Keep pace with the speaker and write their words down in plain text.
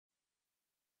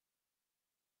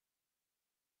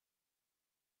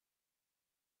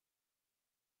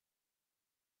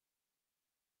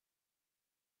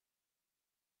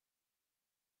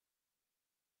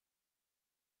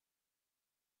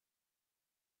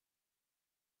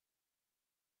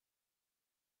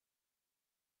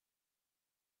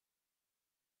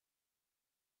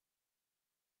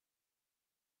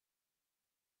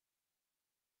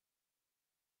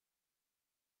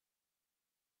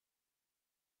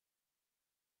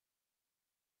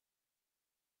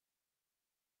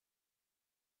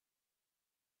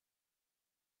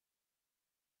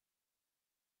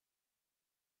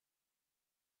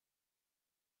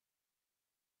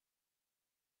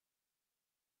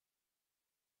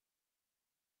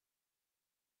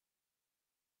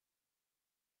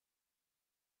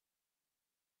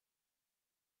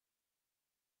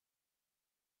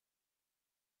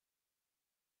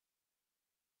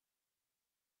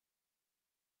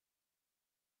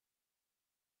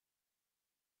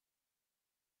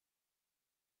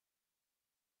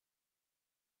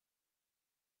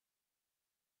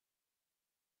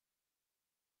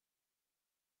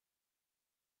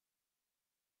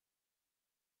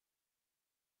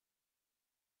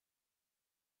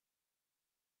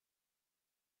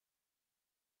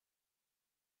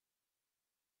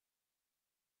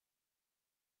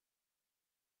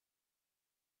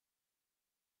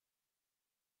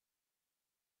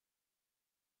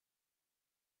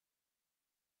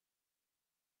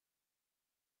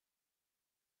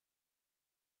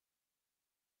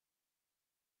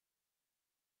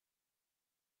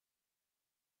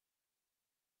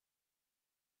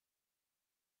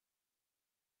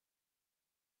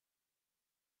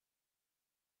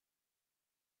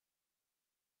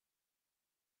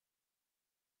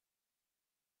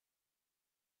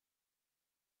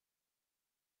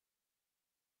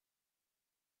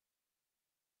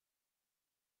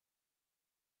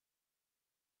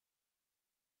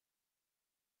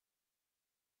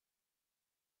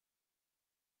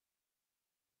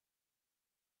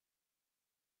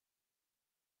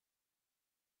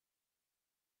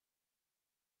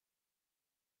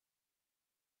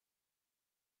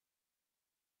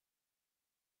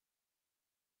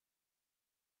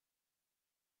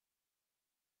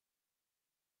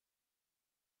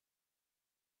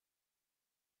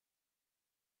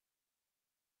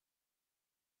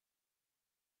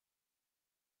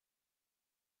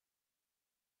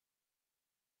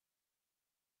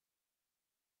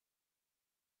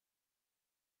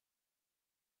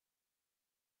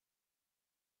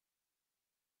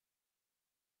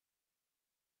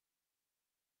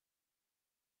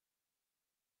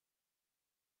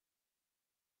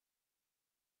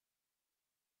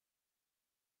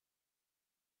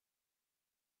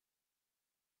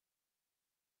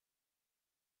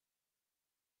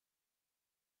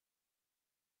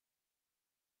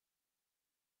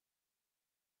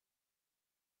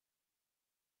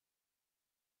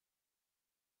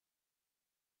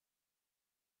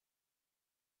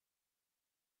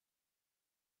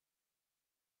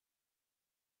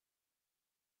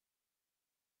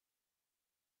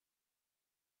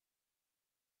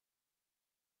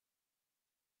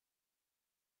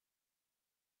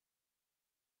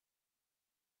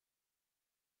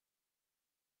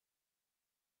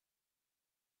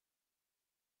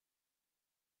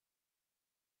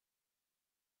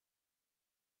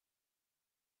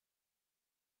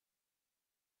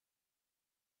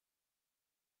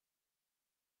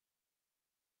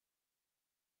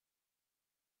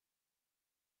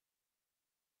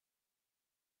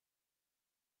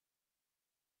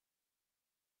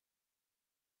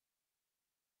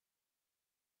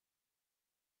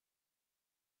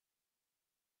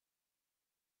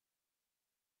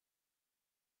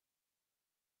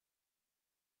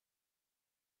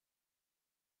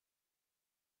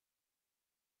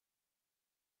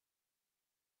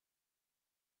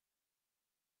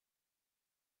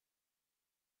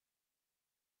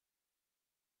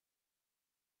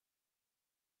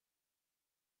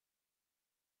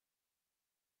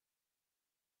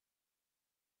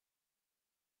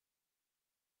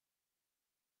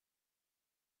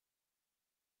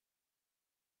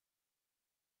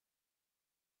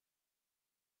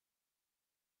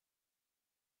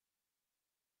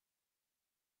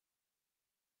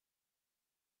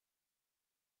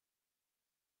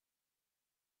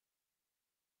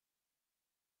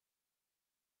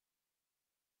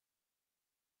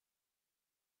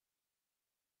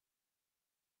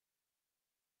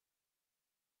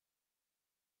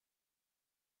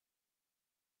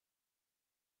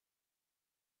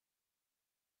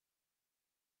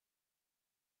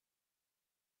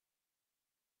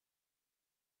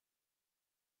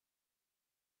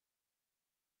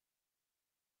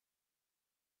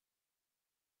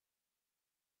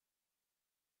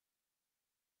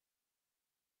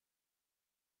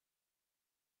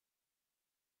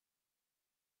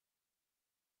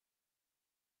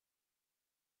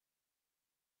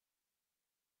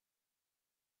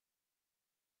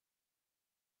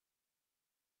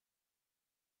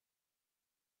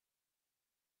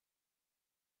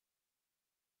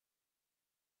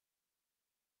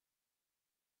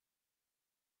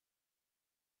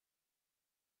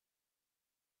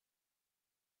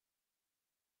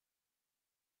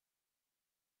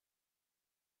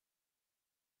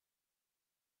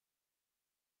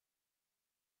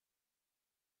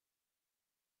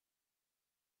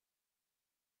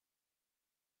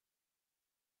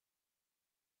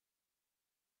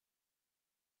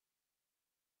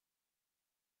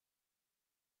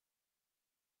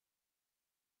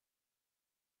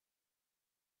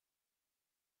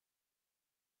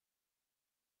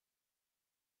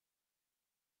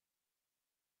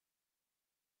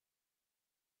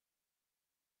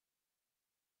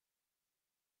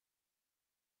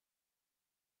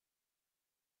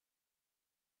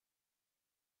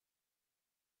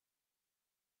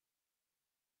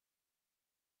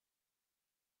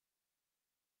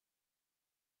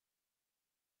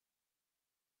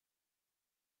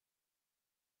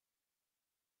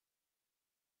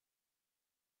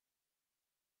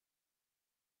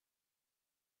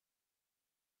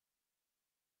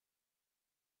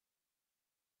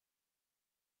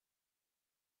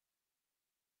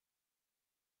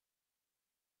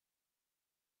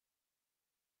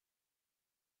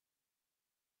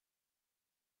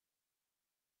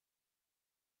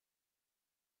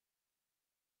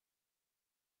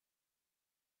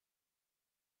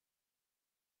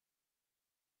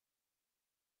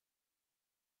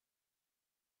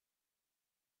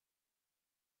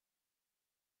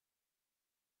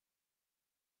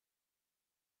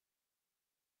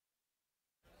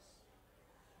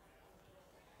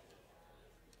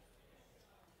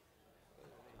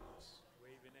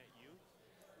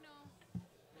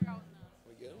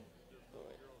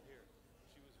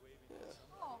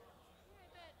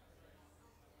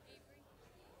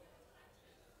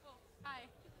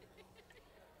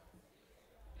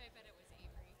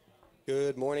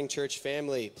Good morning, church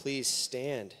family. Please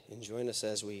stand and join us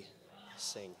as we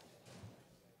sing.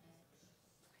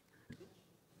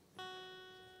 I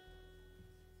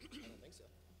don't think so.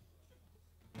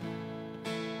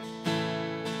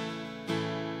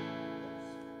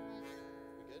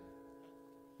 We good?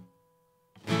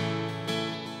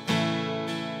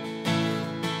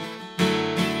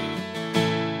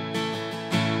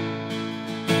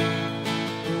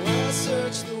 Oh, I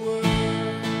searched the world.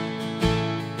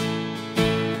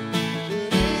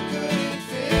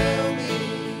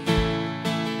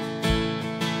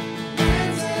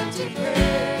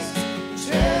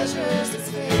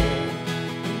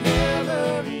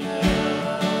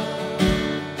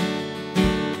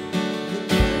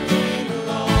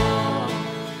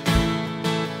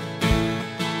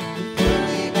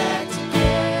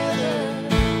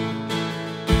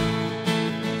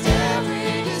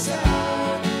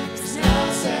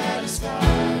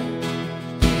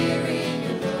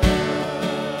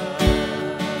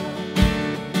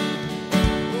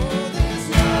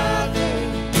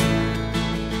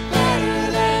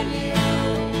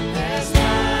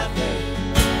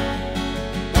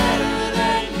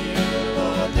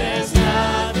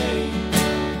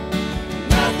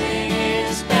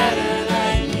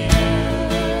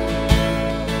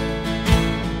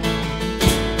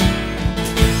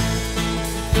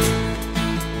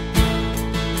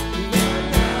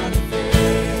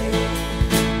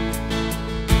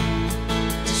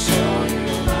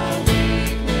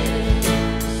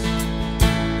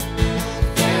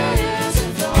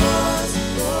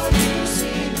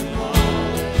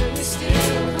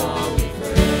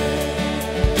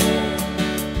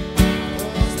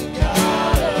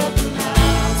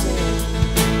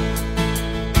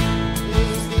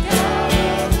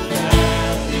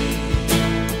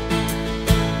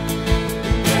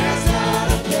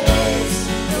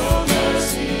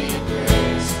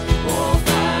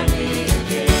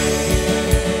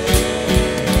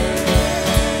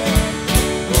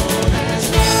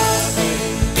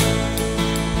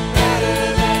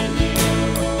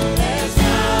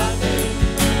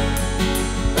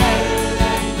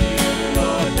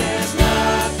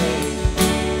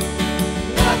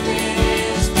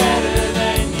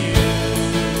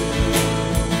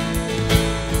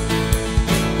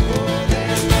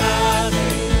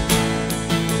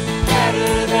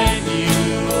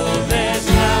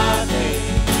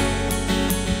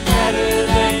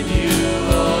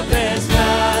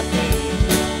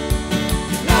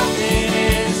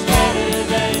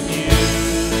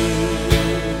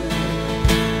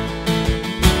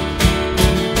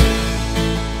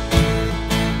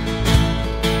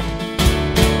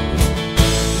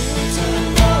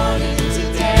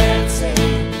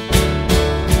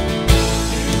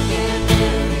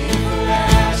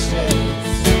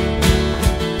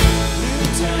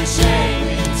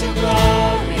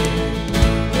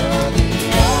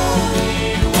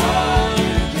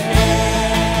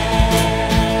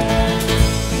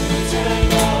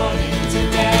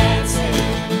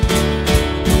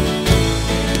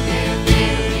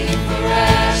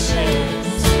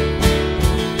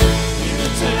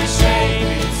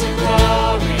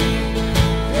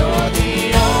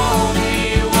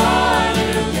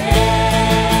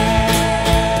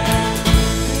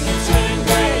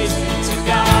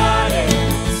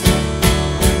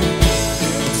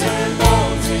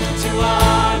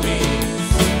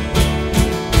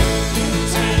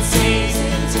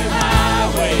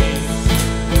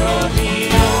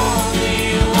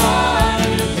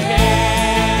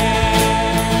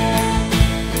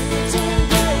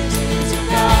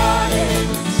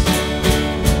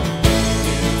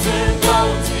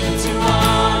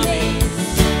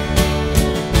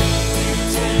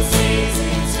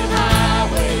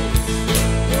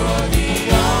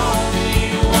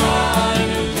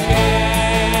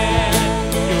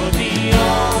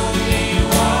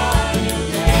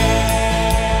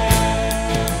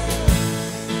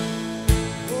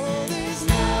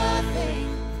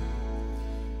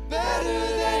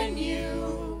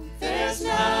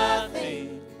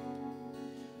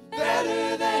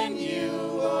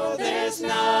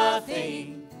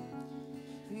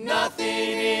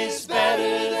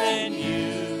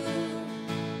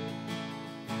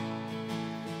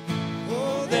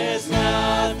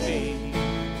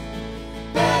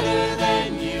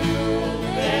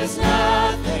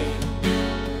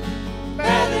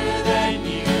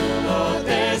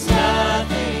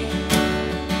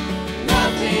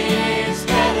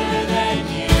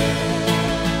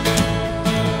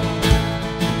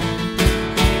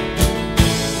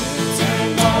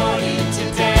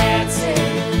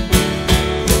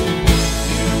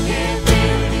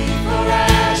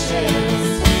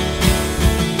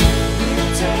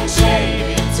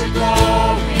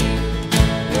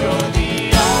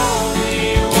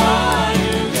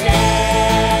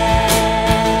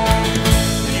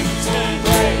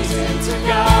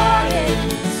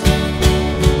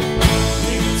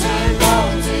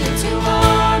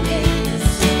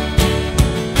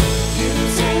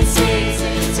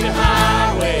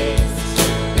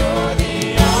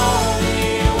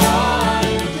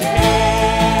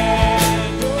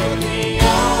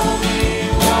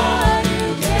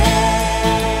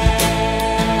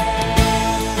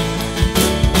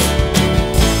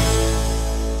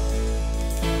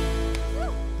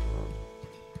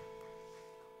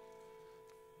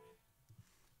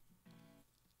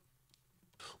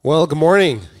 Well, good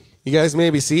morning. You guys may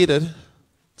be seated.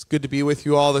 It's good to be with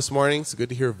you all this morning. It's good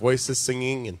to hear voices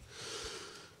singing and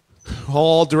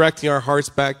all directing our hearts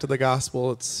back to the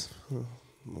gospel. It's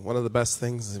one of the best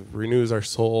things. It renews our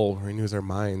soul, renews our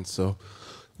mind. So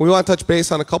we want to touch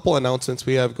base on a couple announcements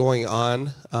we have going on.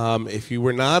 If you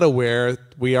were not aware,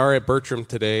 we are at Bertram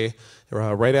today,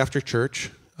 right after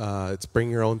church. It's bring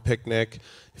your own picnic.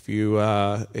 If you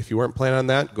weren't planning on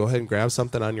that, go ahead and grab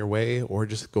something on your way, or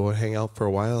just go and hang out for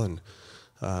a while. And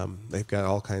they've got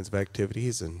all kinds of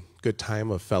activities and good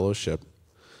time of fellowship.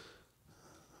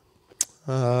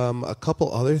 A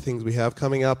couple other things we have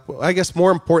coming up. I guess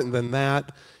more important than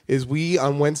that is we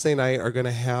on Wednesday night are going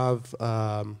to have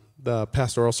the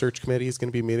pastoral search committee is going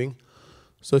to be meeting.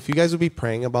 So if you guys would be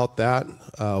praying about that,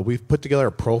 we've put together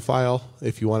a profile.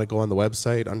 If you want to go on the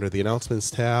website under the announcements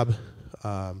tab,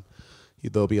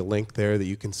 there'll be a link there that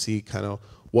you can see kind of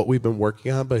what we've been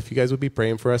working on. But if you guys would be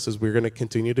praying for us as we're going to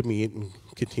continue to meet and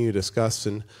continue to discuss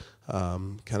and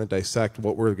kind of dissect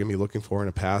what we're going to be looking for in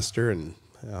a pastor. And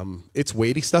it's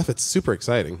weighty stuff. It's super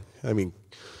exciting. I mean,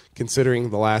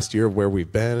 considering the last year of where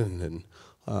we've been and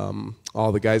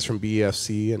all the guys from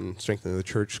BEFC and Strengthening the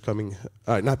Church coming,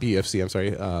 not BEFC, I'm sorry,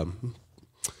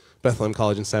 Bethlehem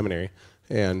College and Seminary,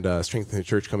 and Strengthening the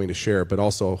Church coming to share, but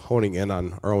also honing in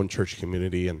on our own church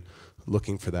community and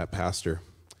looking for that pastor.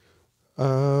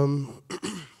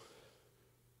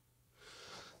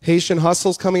 Haitian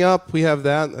Hustle's coming up. We have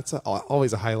that. That's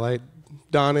always a highlight.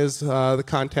 Dawn is the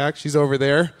contact. She's over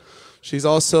there. She's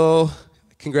also,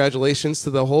 congratulations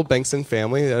to the whole Bankson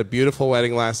family. They had a beautiful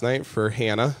wedding last night for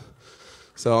Hannah.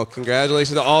 So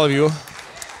congratulations to all of you.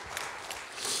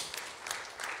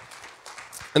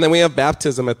 And then we have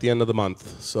baptism at the end of the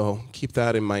month. So keep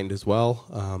that in mind as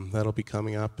well. That'll be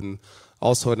coming up. And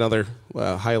also another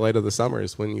highlight of the summer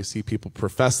is when you see people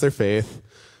profess their faith,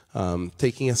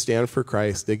 taking a stand for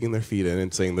Christ, digging their feet in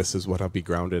and saying, this is what I'll be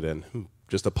grounded in.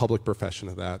 Just a public profession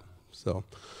of that. So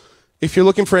if you're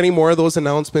looking for any more of those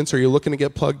announcements or you're looking to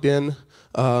get plugged in,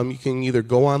 you can either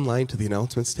go online to the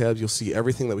announcements tab. You'll see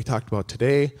everything that we talked about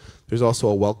today. There's also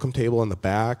a welcome table in the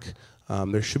back.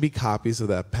 There should be copies of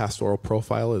that pastoral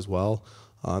profile as well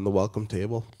on the welcome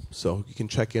table. So you can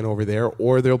check in over there,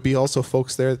 or there'll be also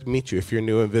folks there to meet you. If you're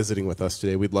new and visiting with us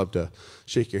today, we'd love to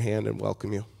shake your hand and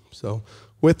welcome you. So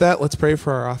with that, let's pray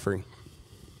for our offering.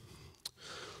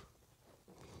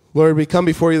 Lord, we come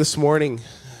before you this morning,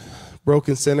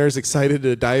 broken sinners, excited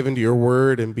to dive into your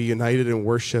word and be united in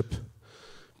worship,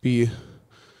 be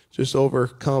just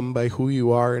overcome by who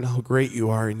you are and how great you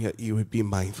are, and yet you would be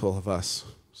mindful of us.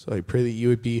 So I pray that you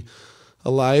would be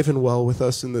alive and well with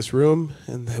us in this room,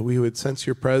 and that we would sense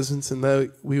your presence, and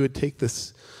that we would take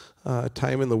this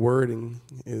time in the word, and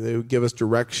that it would give us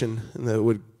direction, and that it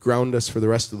would ground us for the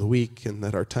rest of the week, and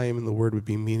that our time in the word would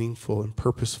be meaningful and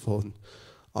purposeful and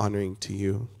honoring to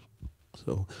you.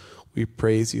 So we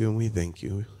praise you and we thank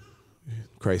you. In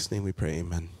Christ's name we pray,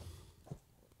 amen.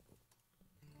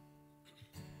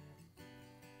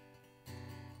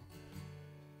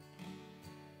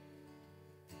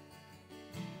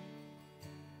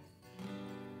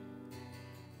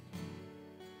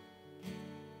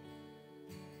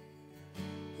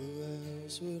 Who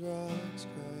else would rocks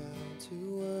cry out to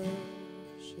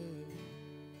worship?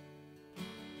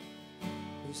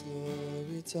 Whose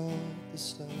glory taught the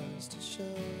stars to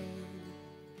shine?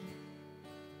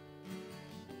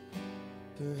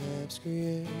 Perhaps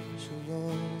creation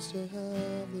longs to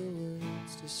have the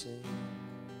words to sing.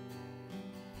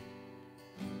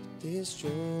 This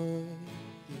joy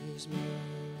is mine.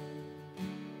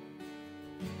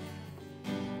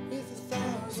 With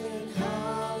 1,000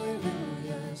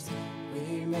 hallelujahs,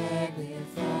 we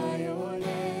magnify your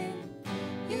name.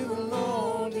 You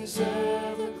alone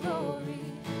deserve the glory,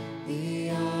 the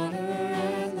honor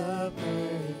and the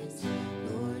praise.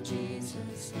 Lord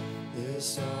Jesus, this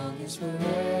song is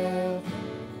forever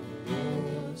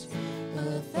yours.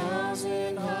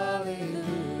 1,000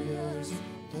 hallelujahs,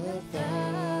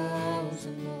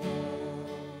 1,000 more.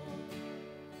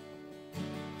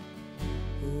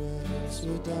 Who else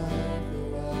would die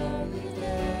for our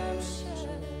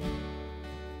redemption?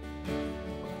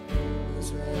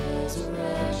 Whose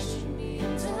resurrection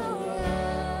means our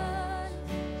life.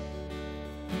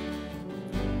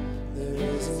 There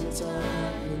isn't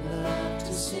time enough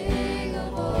to sing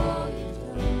of all you've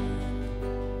done,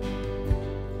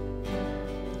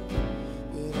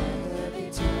 but I have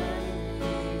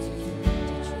eternity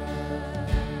to try.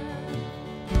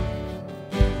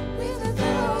 With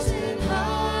 1,000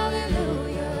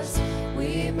 hallelujahs, we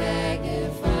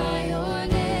magnify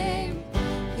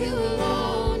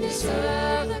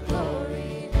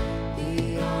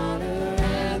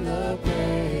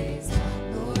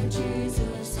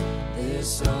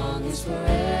is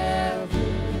forever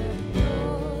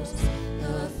yours.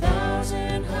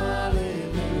 1,000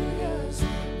 hallelujahs,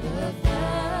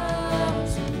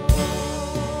 1,000 more.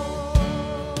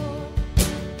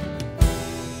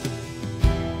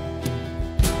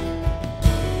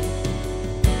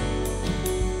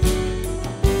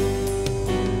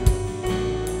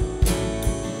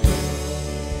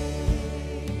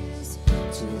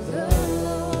 To the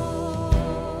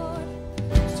Lord,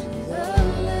 to the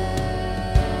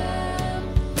Lamb,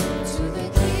 to the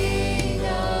King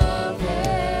of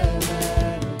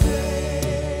heaven,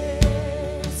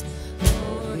 praise.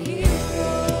 For he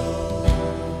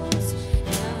rose,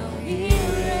 now he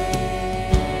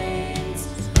reigns.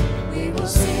 We will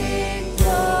sing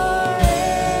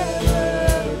forever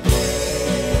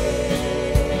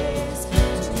praise.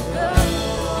 To the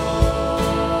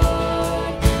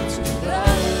Lord, to the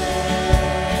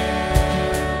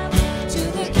Lamb, to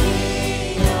the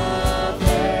King of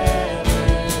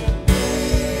heaven,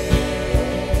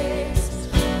 praise.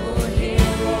 For he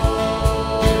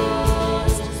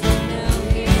rose, now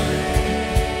he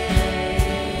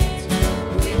reigns.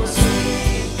 We will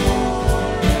sing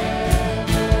forever.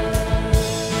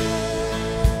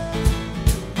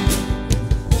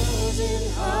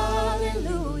 1,000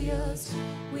 hallelujahs,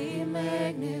 we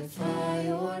magnify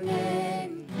your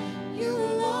name. You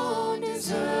alone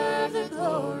deserve the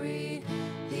glory,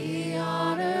 the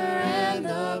honor, and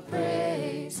the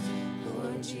praise.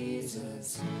 Lord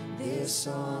Jesus, this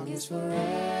song is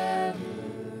forever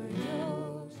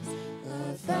yours.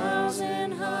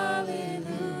 1,000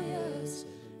 hallelujahs,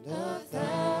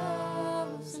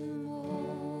 1,000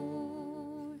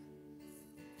 more.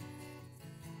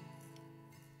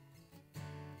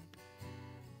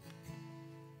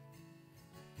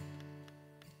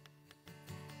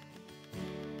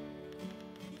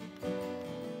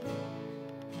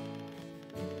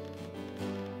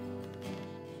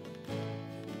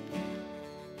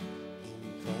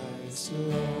 Christ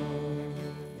alone,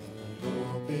 our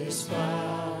hope is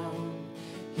found.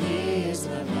 He is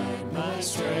my light, my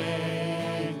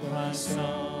strength, my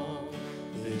song.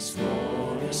 This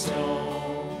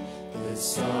cornerstone, this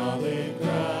solid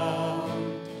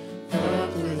ground,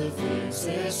 come through the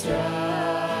fiercest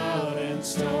drought and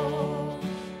storm.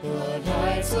 What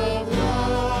heights of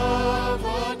love,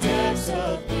 what depths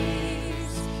of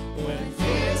peace, when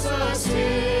fears are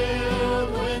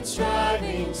stilled, when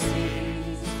striving cease.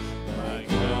 My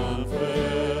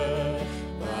comfort,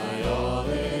 my all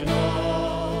in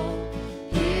all,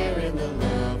 here in the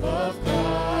love of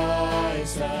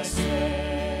Christ I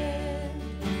stand.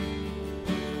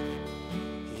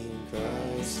 In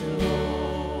Christ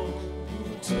alone, who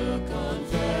took on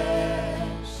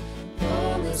flesh,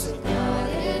 fullness of God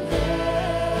and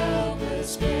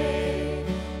helpless babe,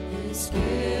 His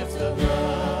gift of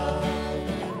love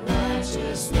and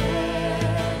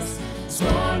righteousness,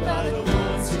 scorned by the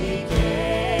ones He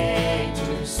came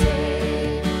to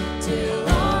save. Till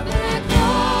on that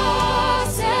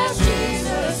cross, as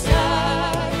Jesus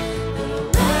died, the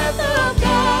wrath of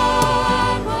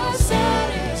God was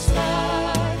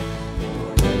satisfied.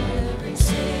 For every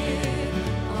sin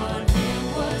on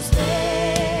Him was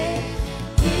laid.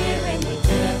 Here in the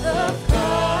death of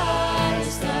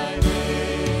Christ I live.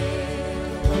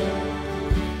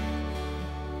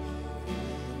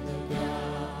 In the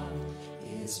ground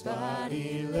His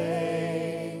body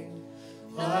lay,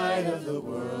 light of the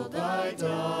world by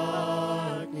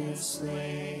darkness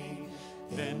slain.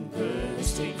 Then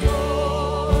bursting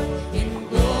forth in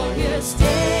glorious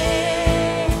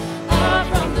day, up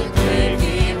from the grave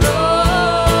He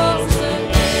rose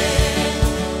again.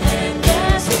 And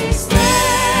as He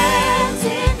stands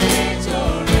in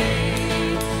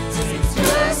victory, since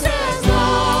first has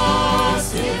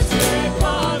lost His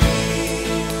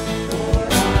victory, for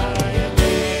I am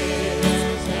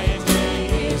His and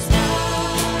He is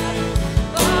mine,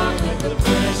 bought with the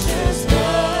precious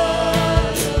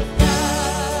blood of Christ.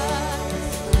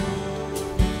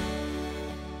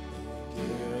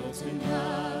 Guilt and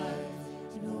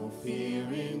life, no fear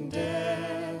in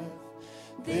death.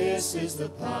 This is the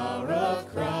power of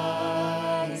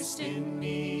Christ in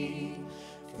me.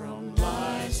 From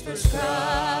life's first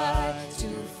cry to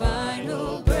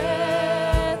final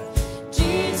breath,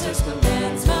 Jesus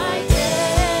commands my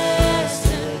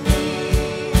destiny.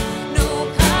 No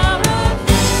power of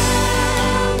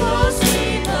hell, no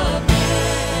sleep of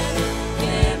death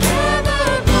can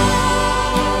ever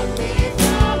block me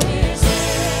from His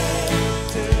hand.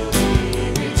 Till He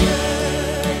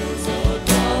returns or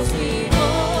calls me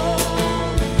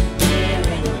home, here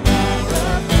in the power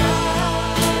of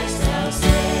Christ I'll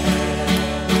stand.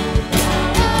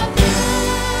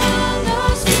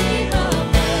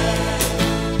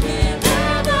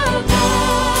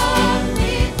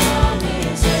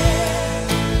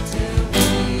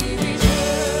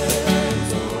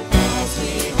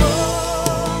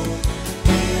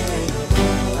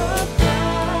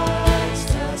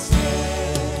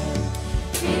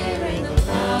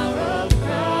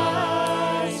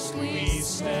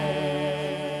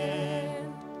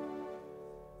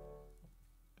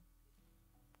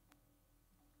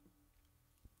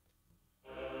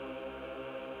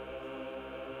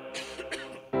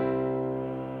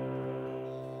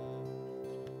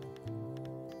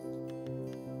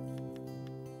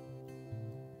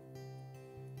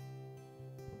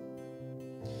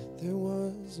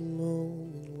 was a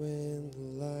moment when the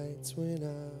lights went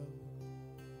out,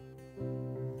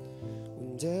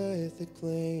 when death had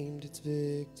claimed its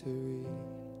victory.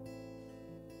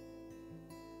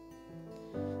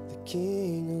 The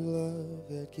King of love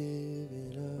had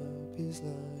given up his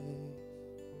life,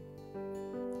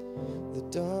 the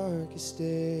darkest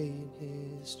day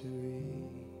in history.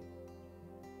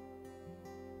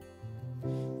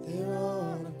 There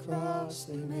on a cross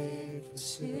they made for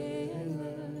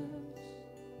sinners,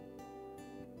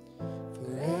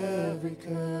 for every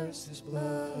curse his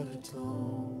blood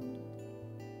atoned.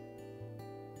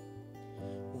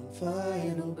 One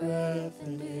final breath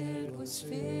and it was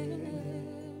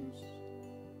finished,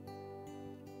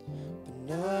 but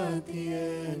not the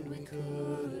end we could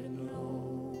have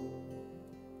known.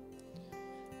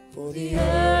 For the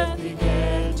earth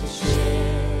began to shake,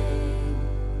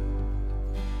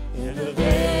 and the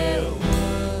veil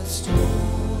was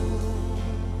torn.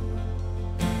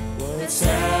 What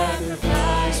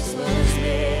sacrifice was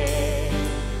made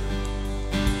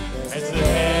as the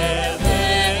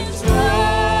heavens roared.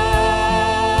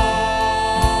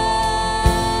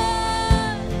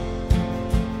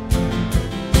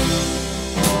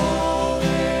 All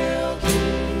hail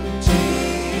King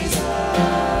Jesus.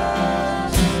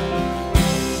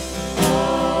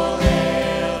 All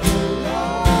hail the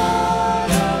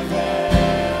Lord of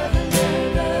heaven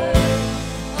and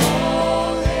earth.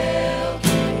 All hail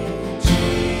King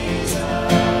Jesus.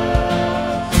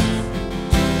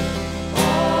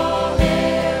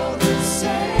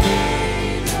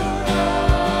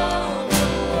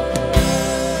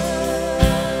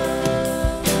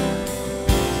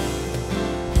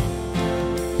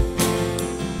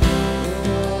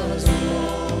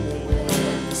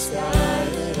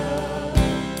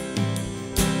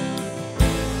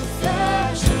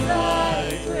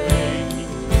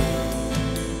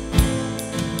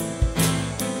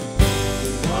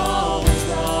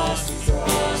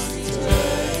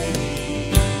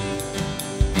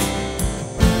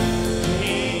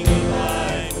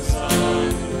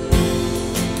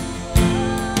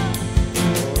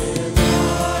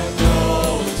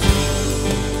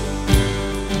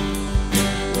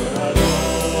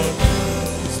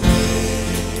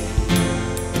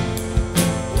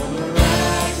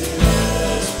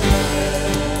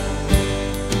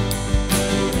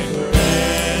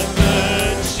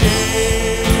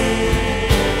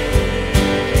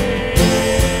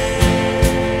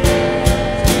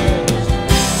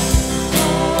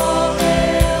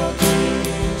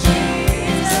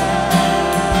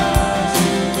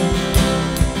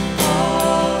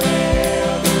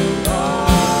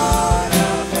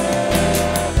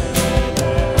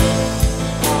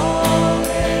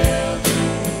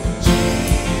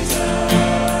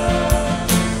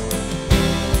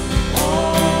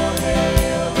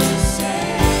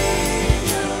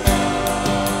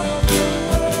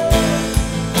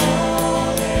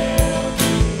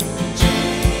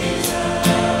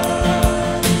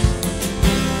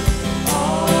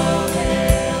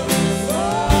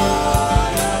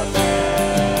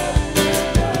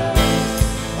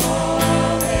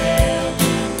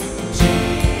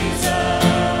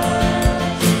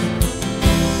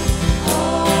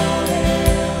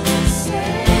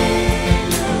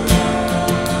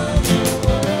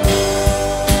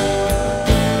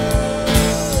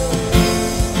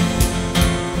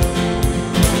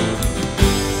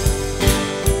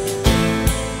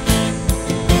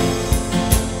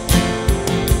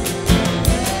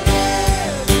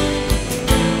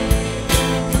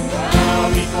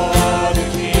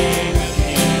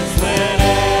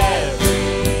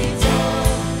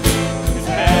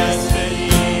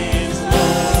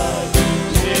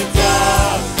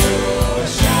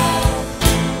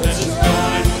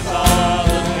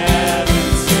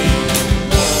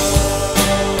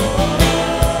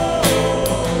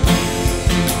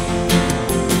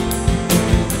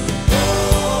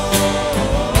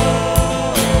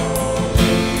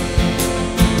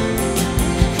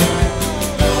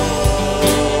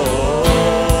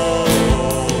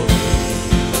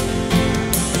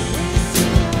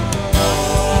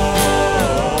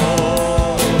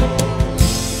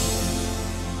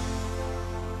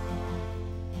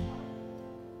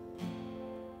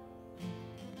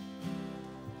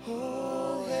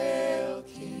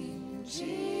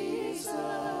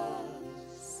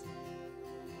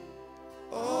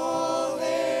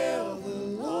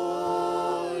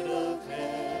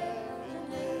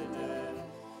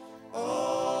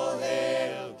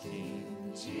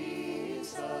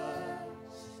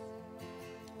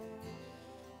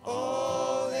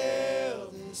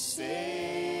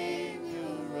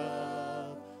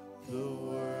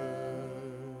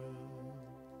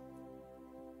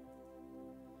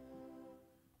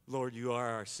 Lord, you are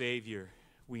our Savior.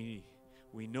 We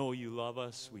know you love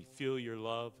us. We feel your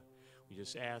love. We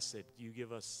just ask that you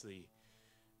give us the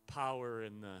power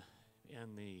and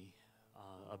the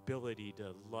ability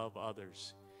to love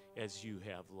others as you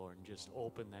have, Lord, and just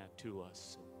open that to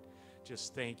us. And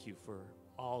just thank you for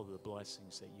all the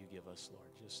blessings that you give us, Lord.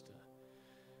 Just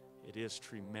it is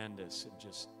tremendous, and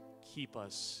just keep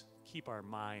our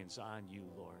minds on you,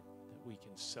 Lord, that we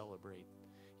can celebrate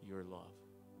your love.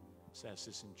 So ask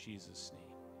this in Jesus'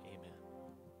 name. Amen.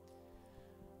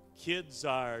 Kids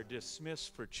are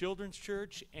dismissed for Children's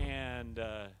Church, and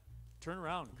turn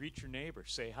around, greet your neighbor,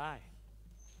 say hi.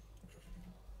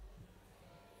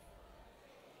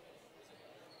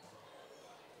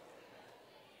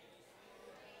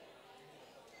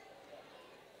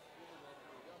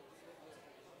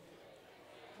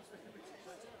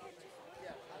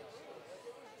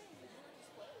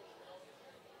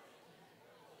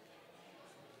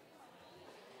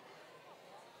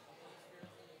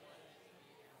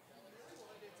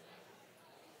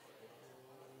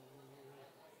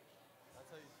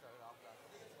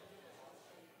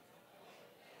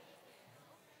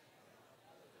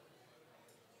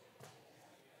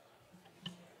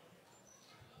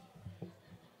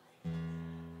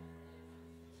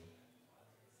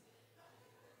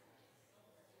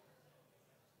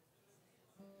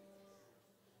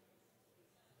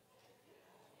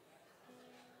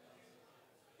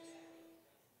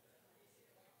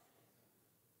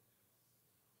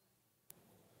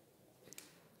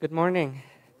 Good morning.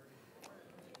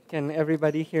 Can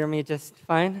everybody hear me just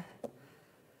fine?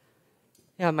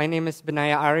 Yeah, my name is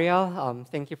Benaya Ariel.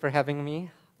 Thank you for having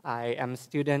me. I am a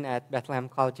student at Bethlehem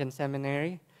College and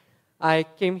Seminary. I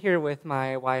came here with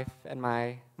my wife and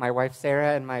my wife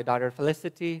Sarah and my daughter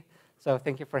Felicity. So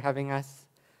thank you for having us.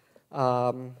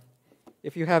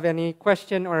 If you have any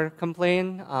question or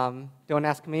complaint, don't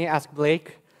ask me, ask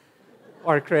Blake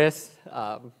or Chris.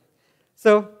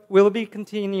 So we'll be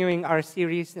continuing our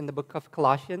series in the book of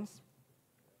Colossians.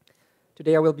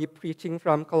 Today I will be preaching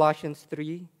from Colossians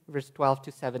 3, verse 12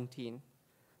 to 17.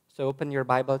 So open your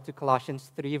Bible to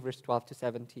Colossians 3, verse 12 to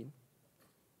 17.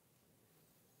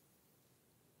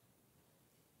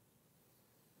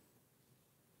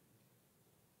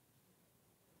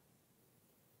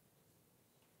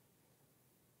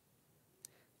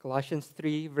 Colossians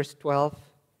 3, verse 12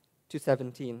 to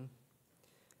 17.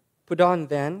 Put on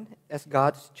then, as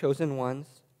God's chosen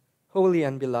ones, holy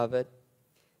and beloved,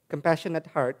 compassionate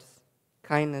hearts,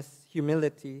 kindness,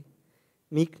 humility,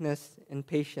 meekness, and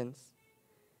patience,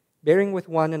 bearing with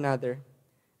one another,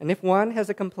 and if one has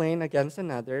a complaint against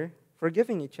another,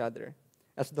 forgiving each other,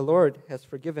 as the Lord has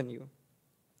forgiven you.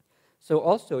 So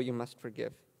also you must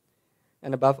forgive.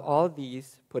 And above all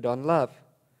these, put on love,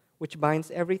 which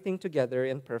binds everything together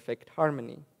in perfect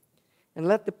harmony. And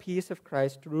let the peace of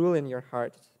Christ rule in your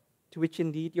hearts, to which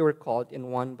indeed you are called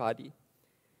in one body.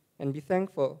 And be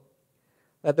thankful.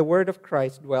 Let the word of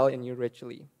Christ dwell in you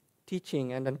richly,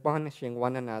 teaching and admonishing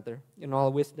one another in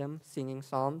all wisdom, singing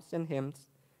psalms and hymns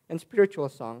and spiritual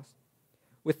songs,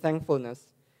 with thankfulness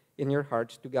in your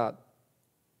hearts to God.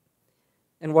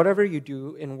 And whatever you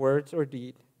do in words or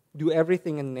deed, do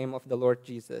everything in the name of the Lord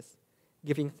Jesus,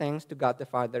 giving thanks to God the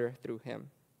Father through him.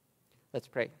 Let's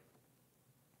pray.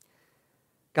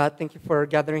 God, thank you for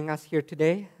gathering us here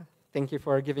today. Thank you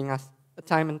for giving us a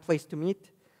time and place to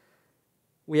meet.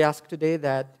 We ask today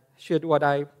that should what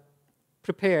I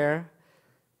prepare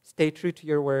stay true to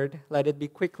your word, let it be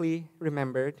quickly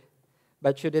remembered.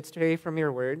 But should it stray from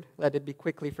your word, let it be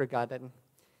quickly forgotten.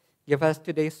 Give us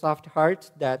today soft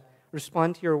hearts that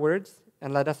respond to your words,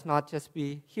 and let us not just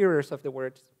be hearers of the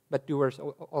words, but doers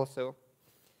also.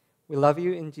 We love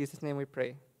you. In Jesus' name we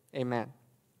pray. Amen.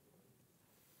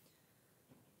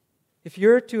 If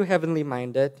you're too heavenly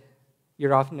minded,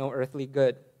 you're of no earthly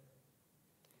good.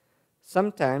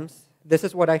 Sometimes, this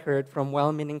is what I heard from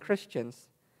well-meaning Christians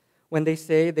when they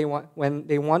say when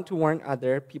they want to warn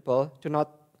other people to not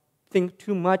think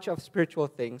too much of spiritual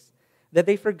things, that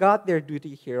they forgot their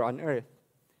duty here on earth.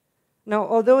 Now,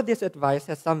 although this advice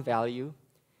has some value,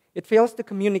 it fails to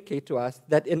communicate to us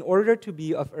that in order to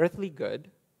be of earthly good,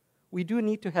 we do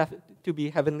need to be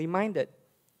heavenly minded.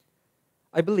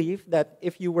 I believe that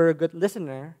if you were a good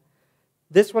listener,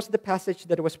 this was the passage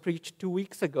that was preached 2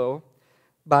 weeks ago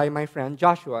by my friend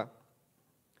Joshua.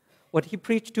 What he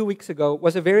preached 2 weeks ago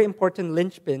was a very important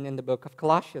linchpin in the book of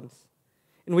Colossians,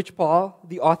 in which Paul,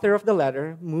 the author of the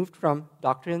letter, moved from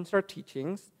doctrines or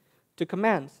teachings to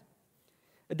commands.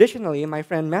 Additionally, my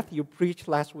friend Matthew preached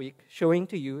last week, showing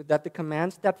to you that the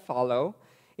commands that follow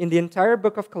in the entire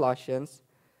book of Colossians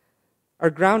are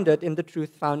grounded in the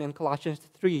truth found in Colossians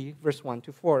 3, verse 1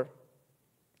 to 4.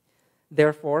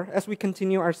 Therefore, as we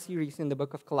continue our series in the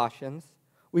book of Colossians,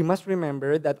 we must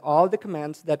remember that all the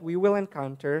commands that we will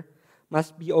encounter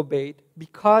must be obeyed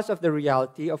because of the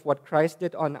reality of what Christ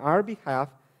did on our behalf,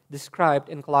 described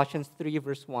in Colossians 3,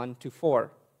 verse 1 to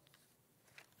 4.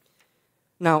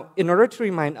 Now, in order to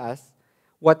remind us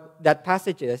what that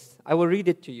passage is, I will read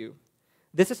it to you.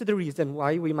 This is the reason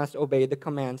why we must obey the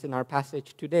commands in our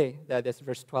passage today, that is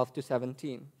verse 12 to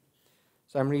 17.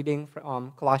 So I'm reading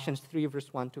from Colossians 3,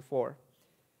 verse 1 to 4.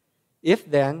 If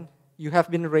then you have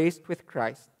been raised with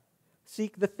Christ,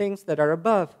 seek the things that are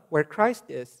above, where Christ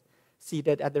is,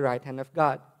 seated at the right hand of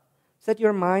God. Set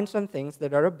your minds on things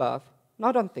that are above,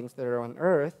 not on things that are on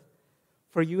earth,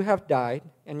 for you have died,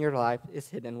 and your life is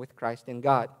hidden with Christ in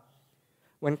God.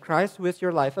 When Christ, who is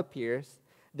your life, appears,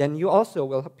 then you also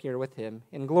will appear with him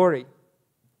in glory.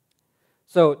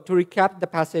 So, to recap the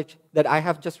passage that I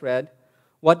have just read,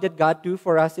 what did God do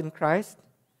for us in Christ?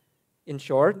 In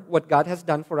short, what God has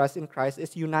done for us in Christ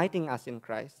is uniting us in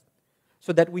Christ,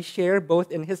 so that we share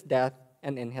both in his death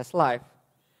and in his life.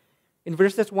 In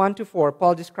verses 1 to 4,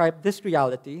 Paul described this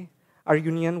reality, our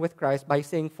union with Christ, by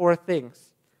saying 4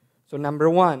 things. So number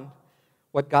 1,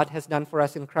 what God has done for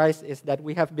us in Christ is that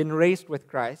we have been raised with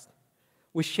Christ.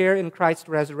 We share in Christ's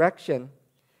resurrection.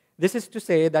 This is to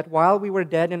say that while we were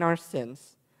dead in our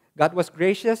sins, God was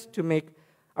gracious to make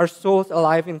our souls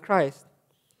alive in Christ.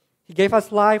 He gave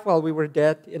us life while we were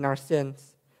dead in our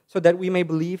sins, so that we may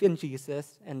believe in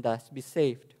Jesus and thus be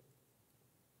saved.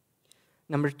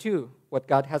 Number 2, what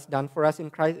God has done for us in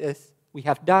Christ is we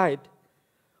have died.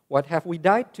 What have we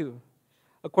died to?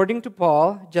 According to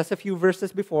Paul, just a few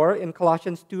verses before, in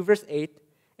Colossians 2, verse 8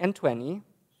 and 20,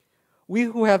 we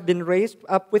who have been raised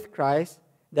up with Christ,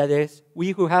 that is,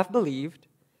 we who have believed,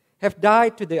 have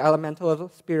died to the elemental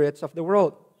spirits of the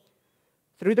world.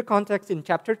 Through the context in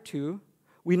chapter 2,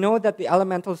 we know that the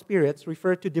elemental spirits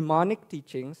refer to demonic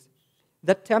teachings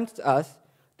that tempts us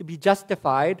to be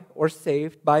justified or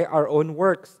saved by our own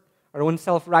works, our own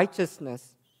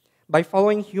self-righteousness, by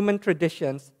following human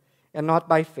traditions and not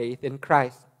by faith in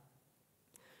Christ.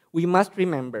 We must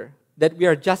remember that we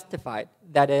are justified,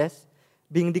 that is,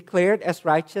 being declared as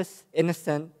righteous,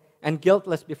 innocent, and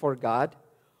guiltless before God,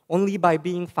 only by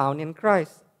being found in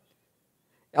Christ.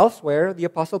 Elsewhere, the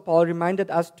Apostle Paul reminded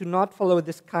us to not follow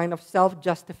this kind of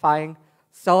self-justifying,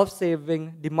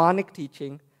 self-saving, demonic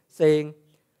teaching, saying,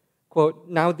 quote,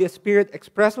 "Now the Spirit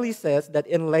expressly says that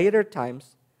in later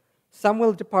times, some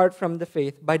will depart from the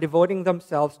faith by devoting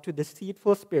themselves to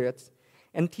deceitful spirits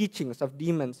and teachings of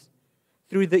demons,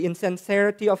 through the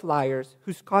insincerity of liars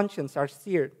whose consciences are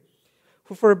seared,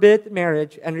 who forbid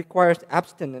marriage and requires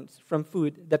abstinence from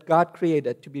food that God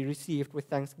created to be received with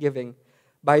thanksgiving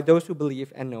by those who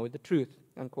believe and know the truth."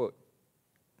 Unquote.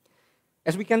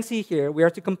 As we can see here, we are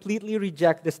to completely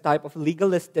reject this type of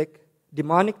legalistic,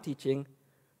 demonic teaching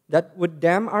that would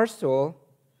damn our soul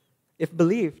if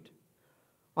believed.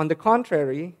 On the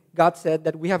contrary, God said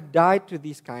that we have died to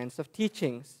these kinds of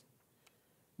teachings.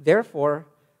 Therefore,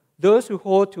 those who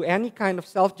hold to any kind of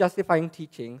self-justifying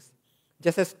teachings,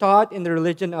 just as taught in the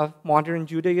religion of modern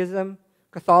Judaism,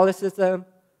 Catholicism,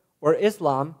 or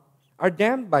Islam, are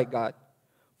damned by God,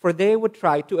 for they would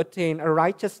try to attain a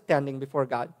righteous standing before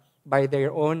God by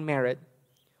their own merit.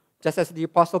 Just as the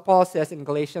Apostle Paul says in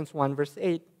Galatians 1, verse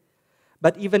 8,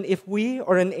 "But even if we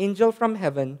or an angel from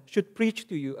heaven should preach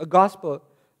to you a gospel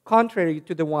contrary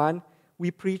to the one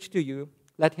we preach to you,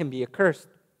 let him be accursed."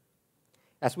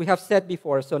 As we have said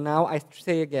before, so now I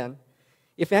say again,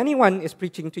 if anyone is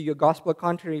preaching to you a gospel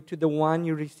contrary to the one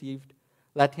you received,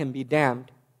 let him be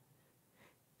damned.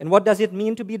 And what does it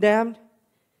mean to be damned?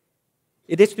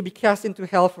 It is to be cast into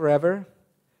hell forever,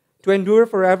 to endure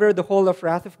forever the whole of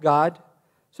wrath of God,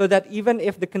 so that even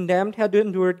if the condemned had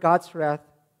endured God's wrath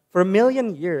for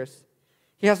 1,000,000 years,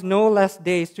 he has no less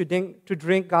days to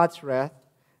drink God's wrath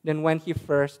than when he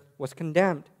first was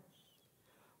condemned.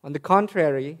 On the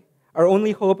contrary, our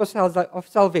only hope of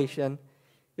salvation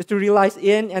is to realize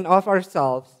in and of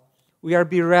ourselves we are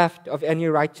bereft of any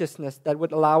righteousness that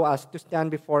would allow us to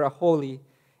stand before a holy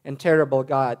and terrible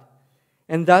God.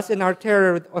 And thus, in our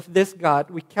terror of this God,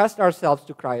 we cast ourselves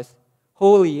to Christ,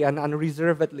 wholly and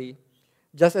unreservedly,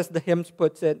 just as the hymn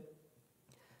puts it,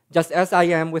 "Just as I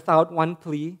am without one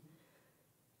plea,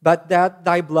 but that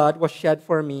thy blood was shed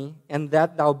for me, and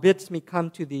that thou bidst me come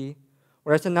to thee."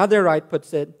 Or as another rite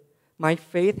puts it, "My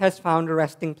faith has found a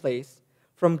resting place.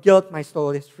 From guilt my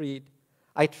soul is freed.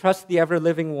 I trust the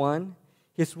ever-living one.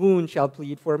 His wound shall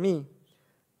plead for me.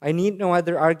 I need no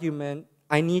other argument.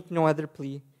 I need no other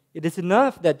plea. It is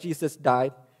enough that Jesus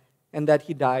died, and that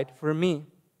he died for me."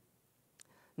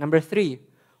 Number 3,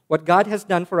 What God has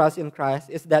done for us in Christ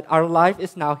is that our life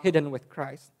is now hidden with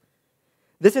Christ.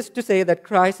 This is to say that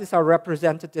Christ is our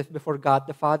representative before God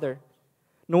the Father.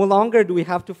 No longer do we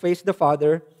have to face the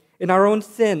Father in our own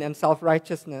sin and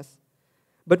self-righteousness,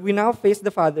 but we now face the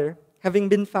Father having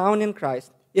been found in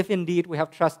Christ, if indeed we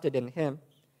have trusted in Him.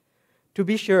 To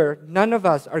be sure, none of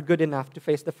us are good enough to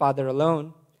face the Father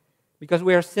alone, because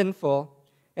we are sinful,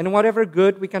 and whatever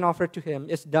good we can offer to Him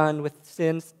is done with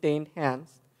sin-stained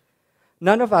hands.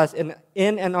 None of us in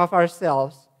and of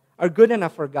ourselves are good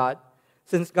enough for God,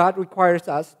 since God requires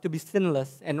us to be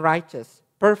sinless and righteous,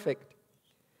 perfect.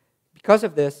 Because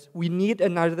of this, we need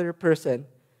another person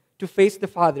to face the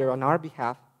Father on our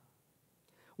behalf.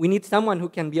 We need someone who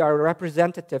can be our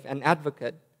representative and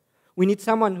advocate. We need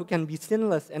someone who can be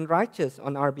sinless and righteous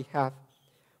on our behalf.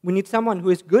 We need someone who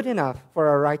is good enough for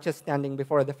our righteous standing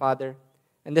before the Father.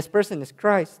 And this person is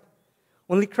Christ.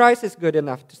 Only Christ is good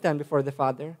enough to stand before the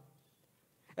Father.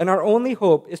 And our only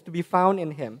hope is to be found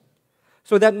in Him,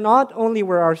 so that not only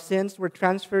were our sins were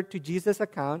transferred to Jesus'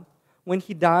 account when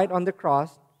He died on the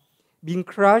cross, being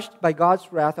crushed by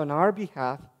God's wrath on our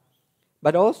behalf,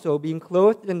 but also being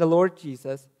clothed in the Lord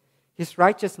Jesus, His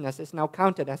righteousness is now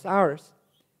counted as ours.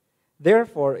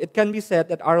 Therefore, it can be said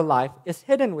that our life is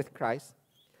hidden with Christ,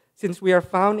 since we are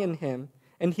found in Him,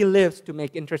 and He lives to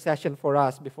make intercession for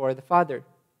us before the Father.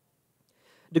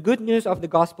 The good news of the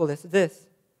gospel is this: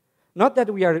 not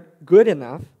that we are good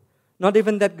enough, not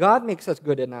even that God makes us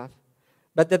good enough,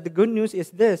 but that the good news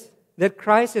is this, that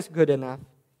Christ is good enough,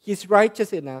 He is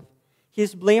righteous enough, He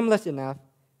is blameless enough,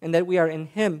 and that we are in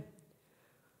Him.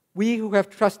 We who have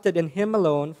trusted in Him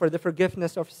alone for the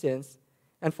forgiveness of sins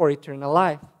and for eternal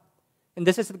life. And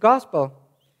this is the gospel.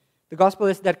 The gospel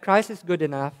is that Christ is good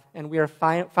enough, and we are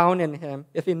found in Him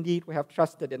if indeed we have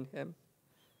trusted in Him.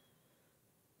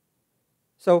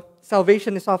 So,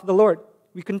 salvation is of the Lord.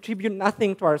 We contribute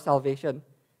nothing to our salvation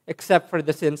except for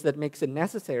the sins that makes it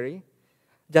necessary.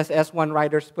 Just as one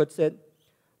writer puts it,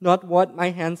 not what my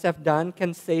hands have done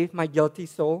can save my guilty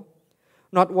soul.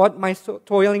 Not what my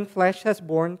toiling flesh has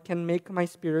borne can make my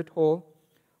spirit whole.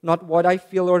 Not what I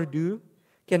feel or do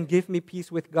can give me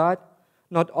peace with God.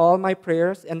 Not all my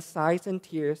prayers and sighs and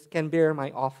tears can bear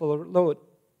my awful load.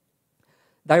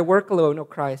 Thy work alone, O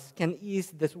Christ, can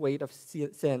ease this weight of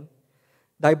sin.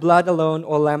 Thy blood alone,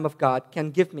 O Lamb of God,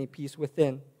 can give me peace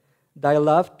within. Thy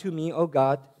love to me, O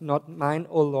God, not mine,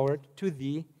 O Lord, to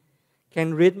Thee,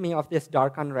 can rid me of this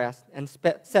dark unrest and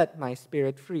set my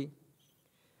spirit free.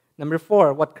 Number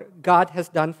 4, what God has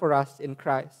done for us in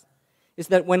Christ is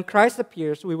that when Christ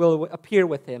appears, we will appear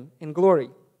with Him in glory.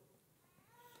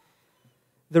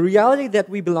 The reality that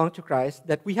we belong to Christ,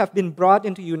 that we have been brought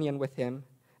into union with Him,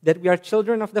 that we are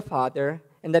children of the Father,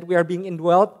 and that we are being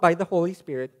indwelt by the Holy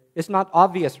Spirit is not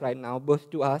obvious right now, both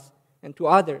to us and to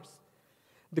others.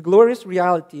 The glorious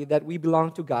reality that we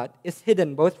belong to God is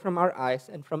hidden both from our eyes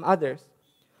and from others.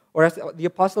 Or as the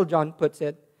Apostle John puts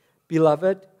it,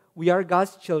 Beloved, we are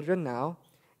God's children now,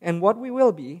 and what we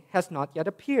will be has not yet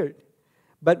appeared.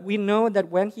 But we know that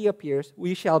when He appears,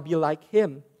 we shall be like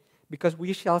Him, because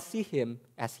we shall see Him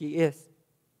as He is.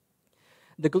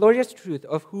 The glorious truth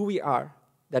of who we are,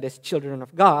 that is, children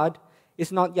of God,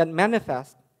 is not yet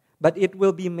manifest, but it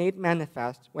will be made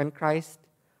manifest when Christ,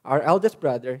 our eldest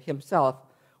brother, Himself,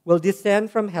 will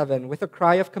descend from heaven with a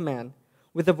cry of command,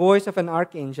 with the voice of an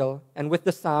archangel, and with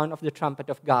the sound of the trumpet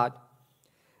of God.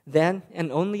 Then,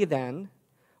 and only then,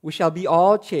 we shall be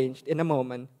all changed in a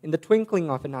moment, in the twinkling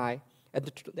of an eye,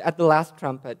 at the last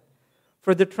trumpet.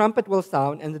 For the trumpet will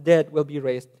sound, and the dead will be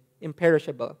raised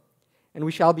imperishable, and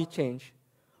we shall be changed.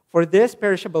 For this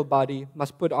perishable body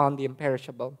must put on the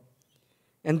imperishable,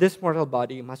 and this mortal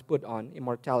body must put on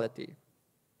immortality.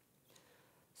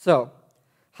 So,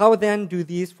 how then do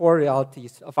these 4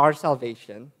 realities of our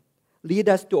salvation lead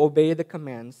us to obey the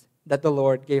commands that the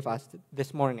Lord gave us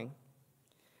this morning?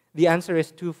 The answer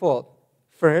is twofold.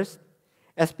 First,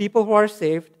 as people who are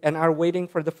saved and are waiting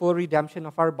for the full redemption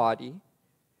of our body,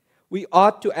 we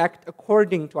ought to act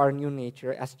according to our new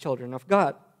nature as children of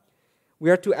God. We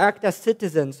are to act as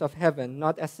citizens of heaven,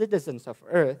 not as citizens of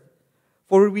earth,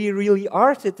 for we really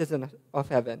are citizens of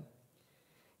heaven.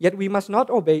 Yet we must not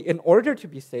obey in order to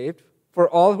be saved, for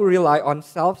all who rely on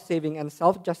self-saving and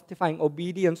self-justifying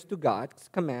obedience to God's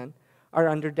command are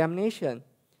under damnation.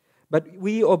 But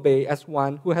we obey as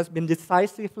one who has been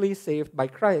decisively saved by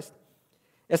Christ,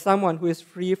 as someone who is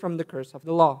free from the curse of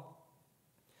the law.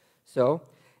 So,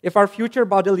 if our future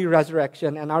bodily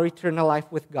resurrection and our eternal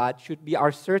life with God should be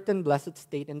our certain blessed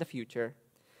state in the future,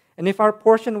 and if our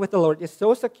portion with the Lord is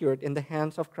so secured in the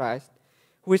hands of Christ,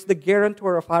 who is the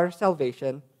guarantor of our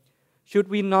salvation, should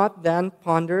we not then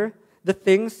ponder the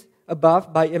things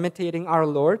above by imitating our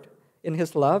Lord in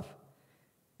His love.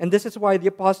 And this is why the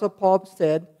Apostle Paul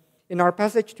said in our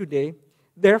passage today,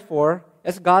 therefore,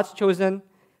 as God's chosen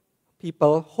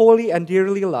people, holy and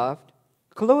dearly loved,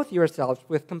 clothe yourselves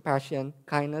with compassion,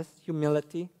 kindness,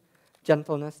 humility,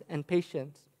 gentleness, and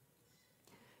patience.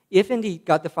 If indeed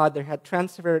God the Father had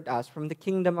transferred us from the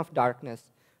kingdom of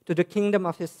darkness to the kingdom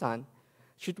of His Son,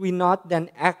 should we not then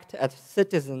act as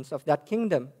citizens of that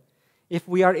kingdom? If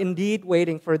we are indeed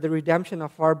waiting for the redemption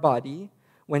of our body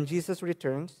when Jesus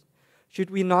returns, should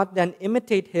we not then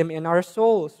imitate Him in our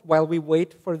souls while we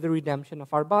wait for the redemption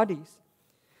of our bodies?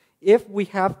 If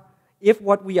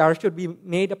what we are should be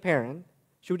made apparent,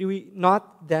 should we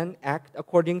not then act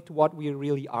according to what we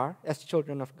really are as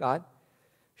children of God?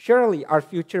 Surely our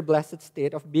future blessed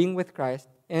state of being with Christ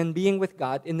and being with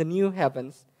God in the new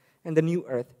heavens and the new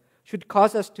earth should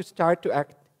cause us to start to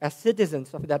act as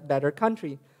citizens of that better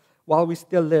country while we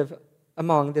still live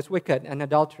among this wicked and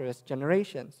adulterous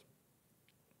generations.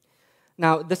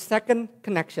 Now, the second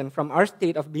connection from our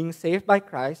state of being saved by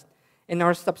Christ and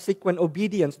our subsequent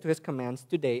obedience to His commands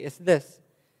today is this.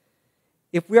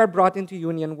 If we are brought into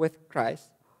union with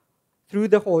Christ through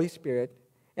the Holy Spirit,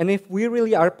 and if we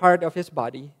really are part of His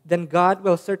body, then God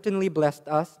will certainly bless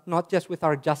us not just with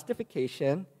our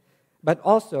justification, but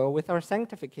also with our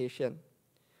sanctification.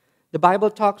 The Bible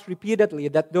talks repeatedly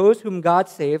that those whom God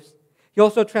saves, He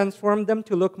also transformed them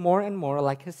to look more and more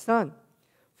like His Son.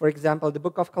 For example, the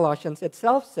book of Colossians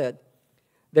itself said,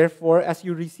 therefore, as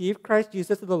you receive Christ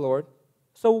Jesus the Lord,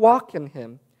 so walk in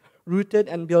Him, rooted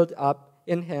and built up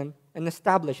in Him and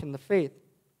established in the faith,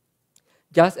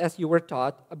 just as you were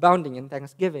taught, abounding in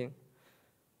thanksgiving.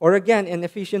 Or again, in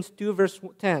Ephesians 2, verse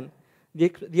 10,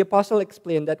 the apostle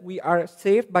explained that we are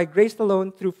saved by grace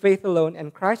alone, through faith alone,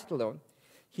 and Christ alone.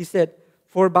 He said,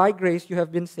 for by grace you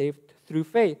have been saved through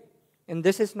faith. And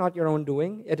this is not your own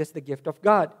doing, it is the gift of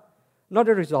God, not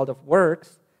a result of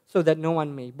works, so that no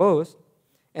one may boast.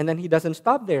 And then he doesn't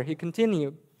stop there, he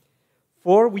continued,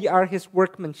 for we are His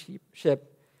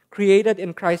workmanship, created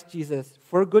in Christ Jesus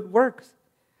for good works,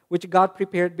 which God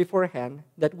prepared beforehand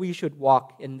that we should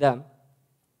walk in them.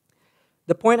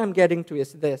 The point I'm getting to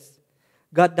is this.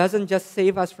 God doesn't just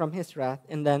save us from His wrath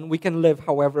and then we can live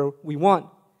however we want.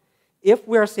 If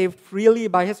we are saved freely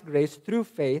by His grace through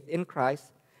faith in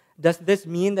Christ, does this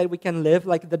mean that we can live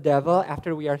like the devil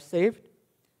after we are saved?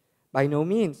 By no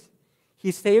means.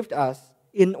 He saved us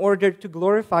in order to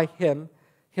glorify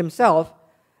Himself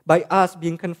by us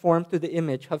being conformed to the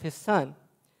image of His Son.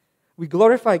 We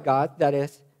glorify God, that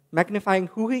is, magnifying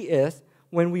who He is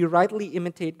when we rightly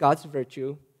imitate God's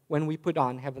virtue, when we put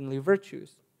on heavenly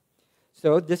virtues.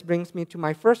 So this brings me to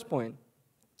my first point.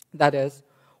 That is,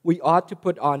 we ought to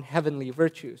put on heavenly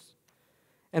virtues.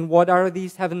 And what are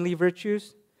these heavenly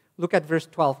virtues? Look at verse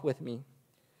 12 with me.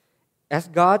 As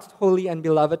God's holy and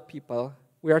beloved people,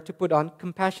 we are to put on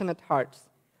compassionate hearts,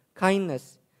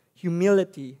 kindness,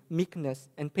 humility, meekness,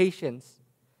 and patience,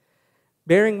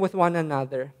 bearing with one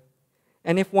another.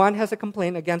 And if one has a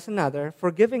complaint against another,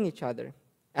 forgiving each other,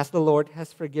 as the Lord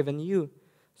has forgiven you,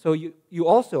 so you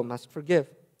also must forgive.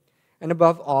 And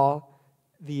above all,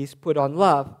 these put on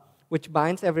love, which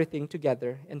binds everything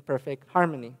together in perfect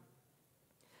harmony.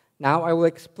 Now I will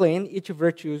explain each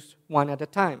virtues one at a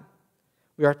time.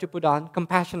 We are to put on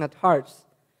compassionate hearts.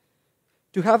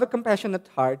 To have a compassionate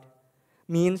heart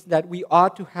means that we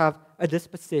ought to have a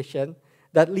disposition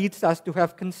that leads us to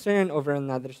have concern over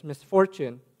another's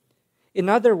misfortune. In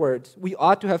other words, we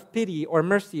ought to have pity or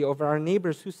mercy over our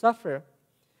neighbors who suffer.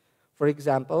 For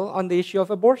example, on the issue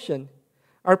of abortion,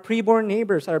 our preborn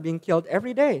neighbors are being killed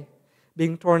every day,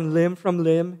 being torn limb from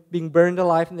limb, being burned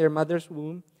alive in their mother's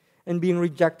womb, and being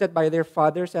rejected by their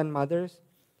fathers and mothers.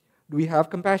 Do we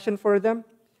have compassion for them?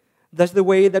 Does the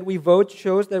way that we vote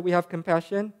shows that we have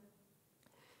compassion?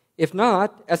 If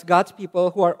not, as God's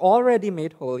people who are already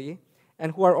made holy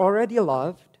and who are already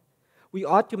loved, we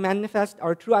ought to manifest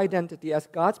our true identity as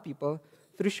God's people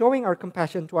through showing our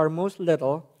compassion to our most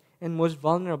little and most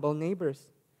vulnerable neighbors.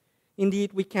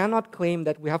 Indeed, we cannot claim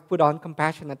that we have put on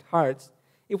compassionate hearts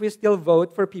if we still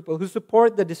vote for people who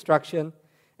support the destruction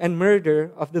and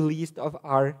murder of the least of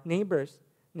our neighbors,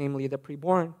 namely the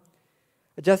preborn.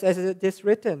 Just as it is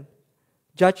written,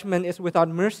 judgment is without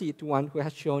mercy to one who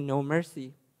has shown no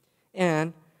mercy.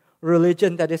 And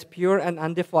religion that is pure and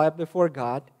undefiled before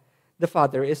God, the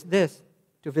Father, is this,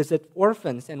 to visit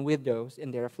orphans and widows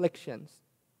in their afflictions.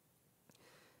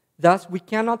 Thus, we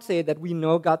cannot say that we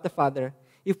know God the Father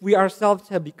if we ourselves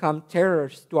have become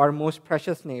terrors to our most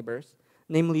precious neighbors,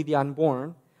 namely the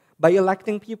unborn, by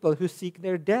electing people who seek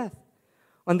their death.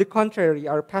 On the contrary,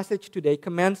 our passage today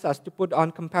commands us to put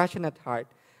on compassionate heart,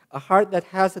 a heart that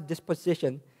has a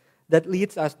disposition that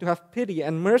leads us to have pity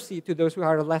and mercy to those who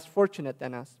are less fortunate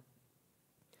than us.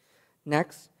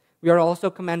 Next, we are also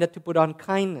commanded to put on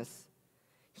kindness.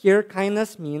 Here,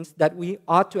 kindness means that we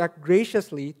ought to act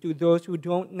graciously to those who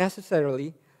don't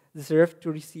necessarily deserve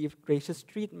to receive gracious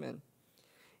treatment.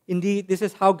 Indeed, this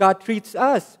is how God treats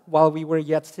us while we were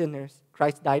yet sinners.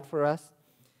 Christ died for us.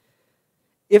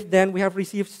 If then we have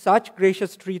received such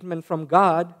gracious treatment from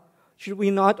God, should we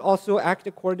not also act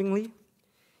accordingly?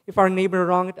 If our neighbor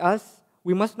wronged us,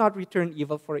 we must not return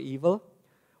evil for evil.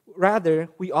 Rather,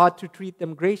 we ought to treat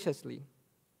them graciously.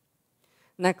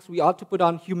 Next, we ought to put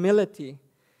on humility.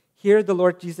 Here, the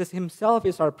Lord Jesus himself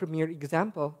is our premier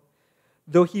example.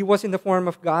 Though he was in the form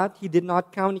of God, he did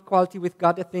not count equality with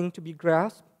God a thing to be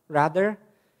grasped. Rather,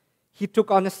 he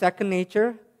took on a second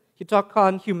nature. He took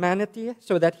on humanity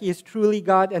so that he is truly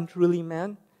God and truly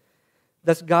man.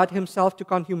 Thus, God himself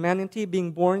took on humanity,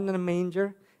 being born in a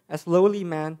manger as lowly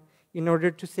man in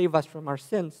order to save us from our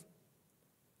sins.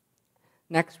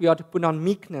 Next, we ought to put on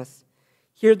meekness.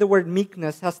 Here, the word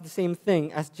meekness has the same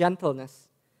thing as gentleness.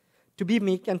 To be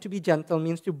meek and to be gentle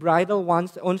means to bridle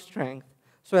one's own strength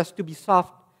so as to be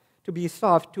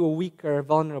soft to a weaker,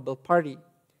 vulnerable party.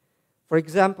 For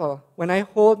example, when I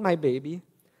hold my baby,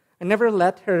 I never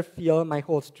let her feel my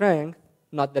whole strength,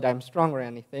 not that I'm strong or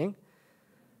anything.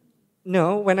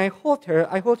 No, when I hold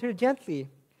her gently,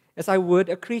 as I would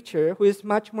a creature who is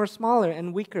much more smaller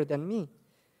and weaker than me.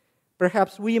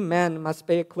 Perhaps we men must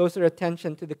pay closer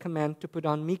attention to the command to put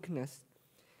on meekness.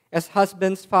 As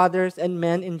husbands, fathers, and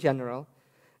men in general,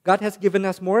 God has given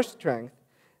us more strength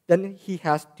than he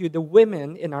has to the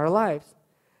women in our lives.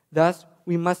 Thus,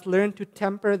 we must learn to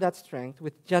temper that strength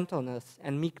with gentleness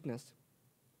and meekness.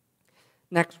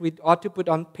 Next, we ought to put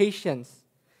on patience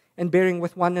and bearing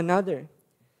with one another.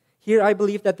 Here, I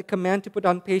believe that the command to put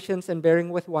on patience and bearing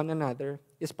with one another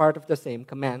is part of the same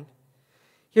command.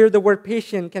 Here, the word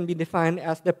patient can be defined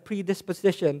as the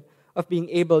predisposition of being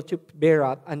able to bear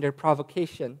up under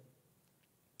provocation.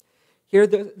 Here,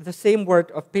 the same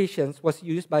word of patience was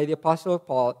used by the Apostle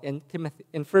Paul in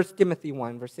 1 Timothy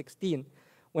 1, verse 16,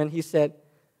 when he said,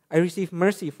 I receive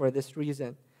mercy for this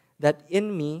reason, that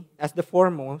in me, as the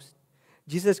foremost,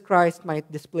 Jesus Christ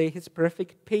might display his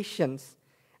perfect patience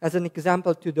as an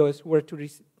example to those who were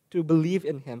to believe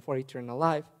in him for eternal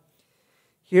life.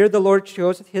 Here the Lord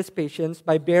shows his patience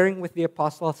by bearing with the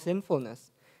apostle's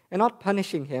sinfulness and not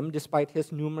punishing him despite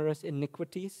his numerous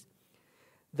iniquities.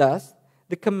 Thus,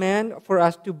 the command for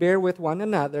us to bear with one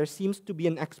another seems to be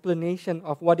an explanation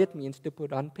of what it means to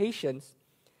put on patience.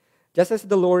 Just as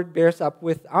the Lord bears up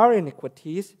with our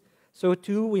iniquities, so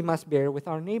too we must bear with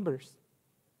our neighbors.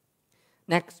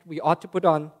 Next, we ought to put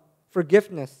on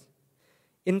forgiveness.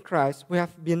 In Christ, we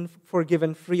have been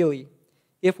forgiven freely.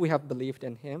 If we have believed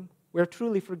in him, we are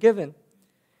truly forgiven.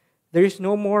 There is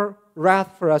no more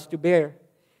wrath for us to bear.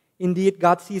 Indeed,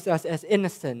 God sees us as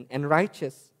innocent and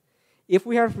righteous. If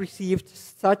we have received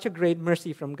such a great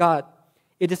mercy from God,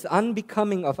 it is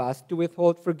unbecoming of us to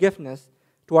withhold forgiveness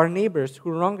to our neighbors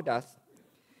who wronged us.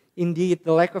 Indeed,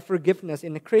 the lack of forgiveness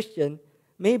in a Christian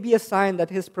may be a sign that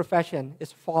his profession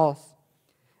is false.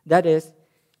 That is,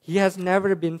 he has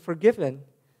never been forgiven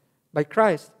by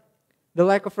Christ. The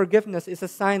lack of forgiveness is a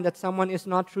sign that someone is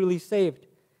not truly saved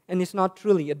and is not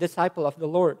truly a disciple of the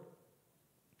Lord.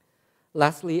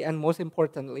 Lastly, and most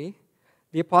importantly,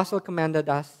 the apostle commanded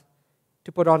us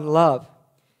to put on love.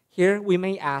 Here we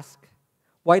may ask,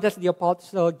 why does the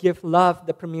apostle give love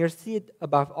the premier seat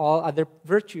above all other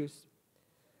virtues?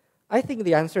 I think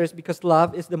the answer is because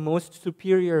love is the most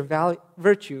superior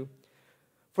virtue.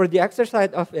 For the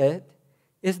exercise of it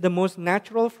is the most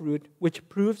natural fruit which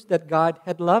proves that God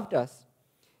had loved us.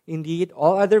 Indeed,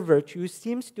 all other virtues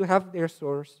seems to have their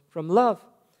source from love.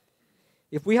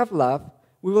 If we have love,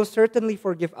 we will certainly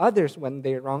forgive others when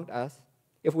they wronged us.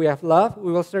 If we have love,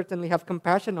 we will certainly have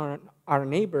compassion on our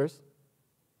neighbors.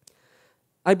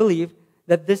 I believe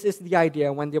that this is the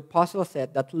idea when the apostle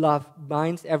said that love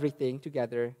binds everything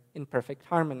together in perfect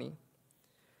harmony.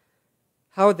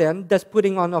 How then does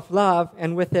putting on of love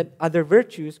and with it other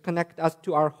virtues connect us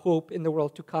to our hope in the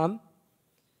world to come?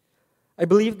 I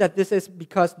believe that this is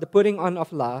because the putting on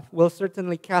of love will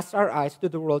certainly cast our eyes to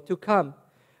the world to come,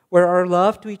 where our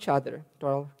love to each other,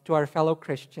 to our fellow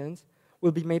Christians,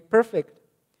 will be made perfect.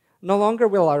 No longer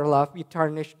will our love be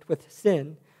tarnished with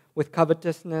sin, with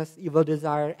covetousness, evil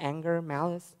desire, anger,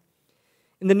 malice.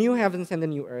 In the new heavens and the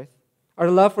new earth,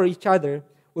 our love for each other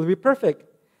will be perfect,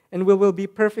 and we will be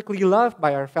perfectly loved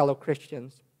by our fellow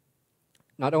Christians.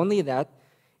 Not only that,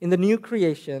 in the new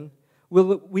creation,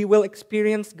 we will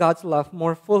experience God's love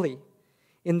more fully.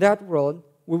 In that world,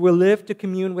 we will live to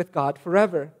commune with God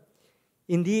forever.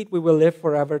 Indeed, we will live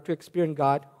forever to experience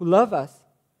God who loves us.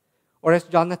 Or as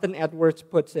Jonathan Edwards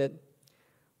puts it,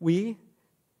 we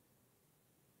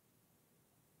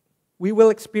will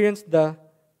experience the,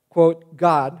 quote,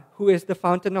 God who is the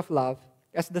fountain of love,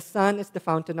 as the sun is the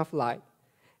fountain of light.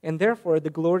 And therefore, the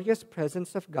glorious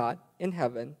presence of God in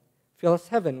heaven fills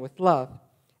heaven with love,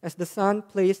 as the sun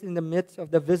placed in the midst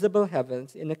of the visible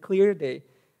heavens in a clear day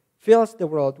fills the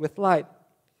world with light.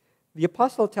 The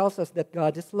apostle tells us that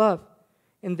God is love,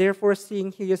 and therefore,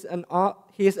 seeing he is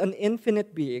an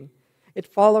infinite being, it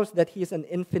follows that he is an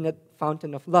infinite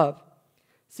fountain of love.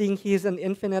 Seeing he is an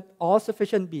infinite,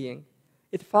 all-sufficient being,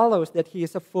 it follows that he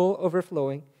is a full,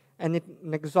 overflowing, and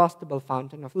inexhaustible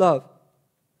fountain of love.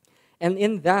 And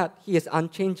in that, he is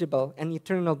unchangeable and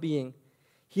eternal being.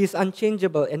 He is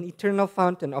unchangeable and eternal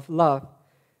fountain of love.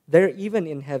 There, even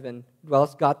in heaven,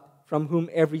 dwells God, from whom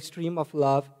every stream of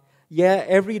love, yea,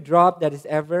 every drop that is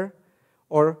ever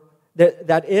or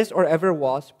that is or ever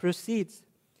was, proceeds.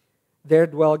 There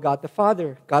dwell God the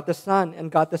Father, God the Son, and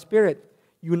God the Spirit,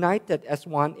 united as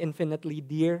one infinitely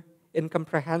dear,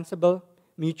 incomprehensible,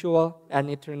 mutual, and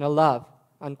eternal love.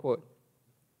 Unquote.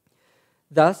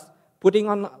 Thus, putting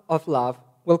on of love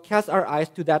will cast our eyes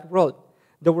to that world,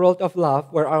 the world of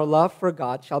love, where our love for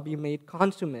God shall be made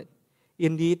consummate.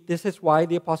 Indeed, this is why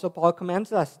the Apostle Paul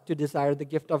commands us to desire the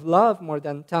gift of love more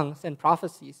than tongues and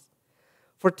prophecies.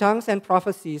 For tongues and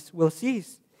prophecies will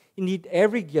cease. Indeed,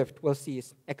 every gift will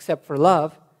cease, except for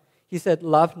love. He said,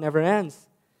 love never ends.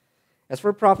 As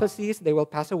for prophecies, they will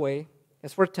pass away.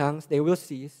 As for tongues, they will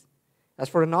cease. As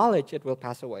for knowledge, it will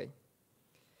pass away.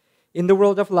 In the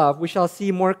world of love, we shall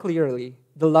see more clearly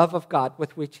the love of God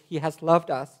with which He has loved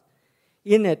us.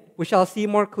 In it, we shall see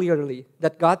more clearly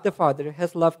that God the Father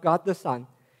has loved God the Son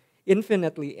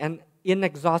infinitely and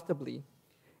inexhaustibly,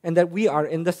 and that we are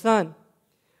in the Son.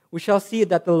 We shall see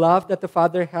that the love that the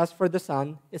Father has for the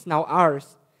Son is now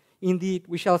ours. Indeed,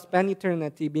 we shall spend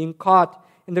eternity being caught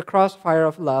in the crossfire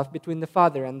of love between the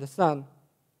Father and the Son.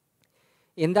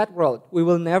 In that world, we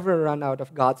will never run out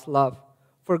of God's love,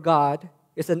 for God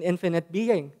is an infinite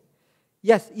being.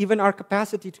 Yes, even our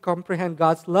capacity to comprehend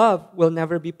God's love will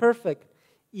never be perfect,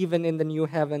 even in the new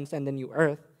heavens and the new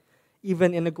earth,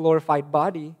 even in a glorified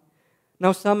body.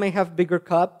 Now, some may have bigger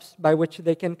cups by which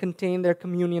they can contain their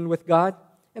communion with God,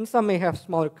 and some may have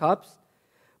smaller cups.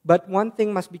 But one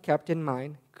thing must be kept in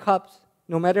mind. Cups,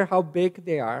 no matter how big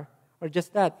they are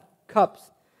just that,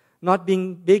 cups, not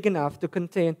being big enough to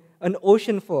contain an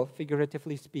ocean full,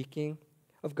 figuratively speaking,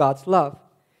 of God's love.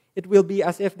 It will be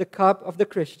as if the cup of the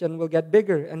Christian will get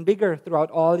bigger and bigger throughout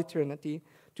all eternity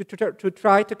to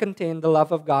try to contain the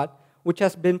love of God which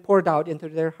has been poured out into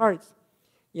their hearts.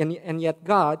 And yet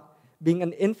God, being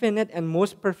an infinite and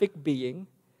most perfect being,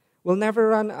 will never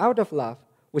run out of love,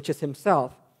 which is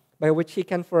Himself, by which He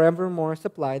can forevermore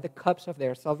supply the cups of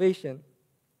their salvation.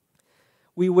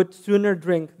 We would sooner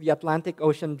drink the Atlantic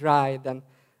Ocean dry than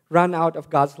run out of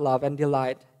God's love and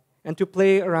delight. And to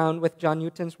play around with John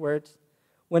Newton's words,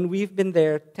 when we've been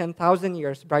there 10,000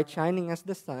 years, bright shining as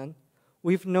the sun,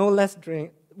 we've no less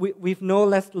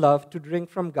love to drink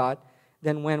from God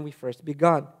than when we first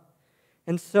begun.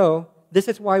 And so, this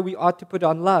is why we ought to put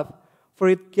on love, for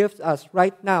it gives us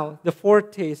right now the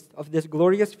foretaste of this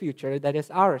glorious future that is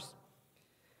ours.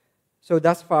 So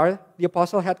thus far, the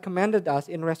apostle had commanded us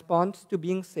in response to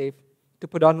being saved to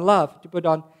put on love, to put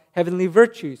on heavenly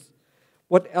virtues.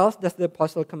 What else does the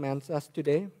apostle command us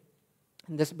today?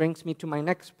 And this brings me to my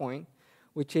next point,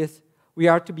 which is we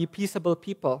are to be peaceable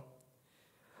people.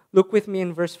 Look with me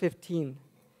in verse 15.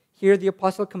 Here the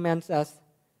apostle commands us,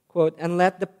 quote, "And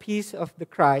let the peace of the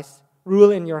Christ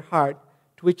rule in your heart,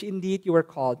 to which indeed you are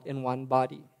called in one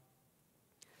body."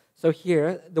 So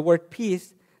here, the word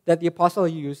peace that the apostle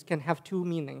used can have two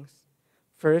meanings.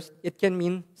 First, it can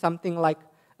mean something like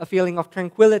a feeling of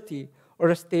tranquility or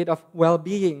a state of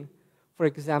well-being. For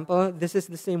example, this is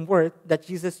the same word that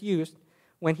Jesus used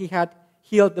when He had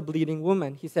healed the bleeding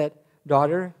woman. He said,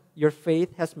 "Daughter, your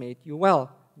faith has made you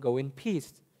well. Go in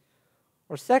peace."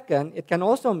 Or second, it can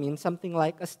also mean something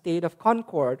like a state of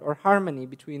concord or harmony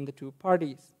between the two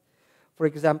parties. For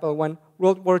example, when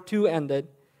World War II ended,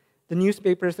 the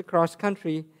newspapers across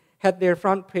country had their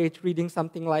front page reading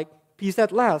something like, "Peace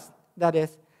at last." That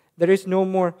is, there is no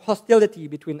more hostility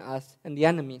between us and the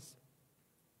enemies.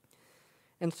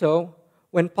 And so,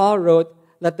 when Paul wrote,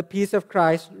 "Let the peace of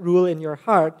Christ rule in your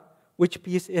heart," which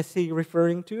peace is he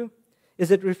referring to?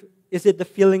 Is it the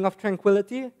feeling of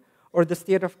tranquility or the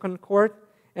state of concord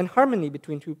and harmony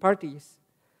between two parties?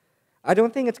 I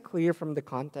don't think it's clear from the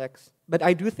context, but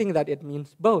I do think that it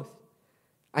means both.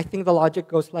 I think the logic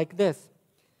goes like this.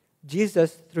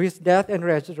 Jesus, through His death and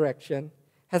resurrection,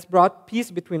 has brought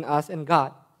peace between us and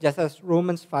God, just as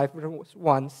Romans 5 verse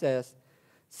 1 says,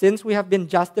 since we have been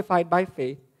justified by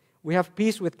faith, we have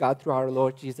peace with God through our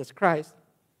Lord Jesus Christ.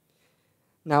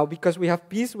 Now, because we have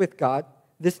peace with God,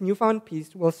 this newfound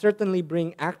peace will certainly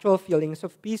bring actual feelings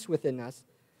of peace within us,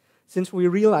 since we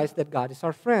realize that God is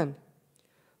our friend.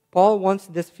 Paul wants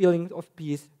this feeling of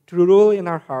peace to rule in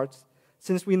our hearts,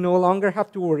 since we no longer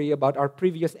have to worry about our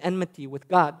previous enmity with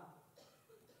God.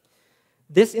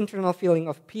 This internal feeling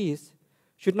of peace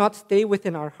should not stay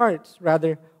within our hearts.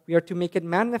 Rather, we are to make it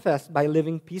manifest by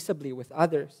living peaceably with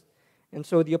others. And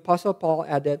so the Apostle Paul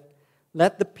added,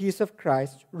 let the peace of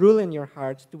Christ rule in your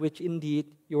hearts, to which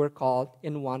indeed you were called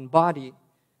in one body.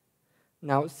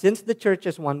 Now, since the church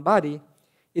is one body,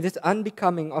 it is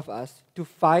unbecoming of us to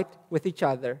fight with each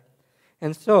other.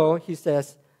 And so, he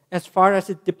says, as far as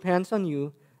it depends on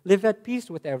you, live at peace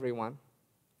with everyone.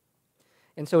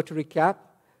 And so, to recap,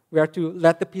 we are to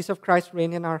let the peace of Christ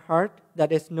reign in our heart,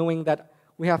 that is, knowing that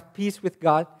we have peace with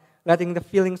God, letting the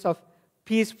feelings of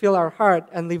peace fill our heart,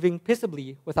 and living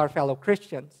peaceably with our fellow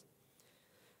Christians.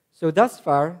 So thus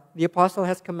far, the apostle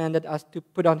has commanded us to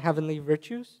put on heavenly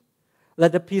virtues,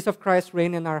 let the peace of Christ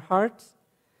reign in our hearts.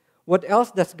 What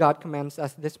else does God command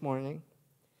us this morning?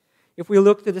 If we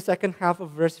look to the second half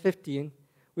of verse 15,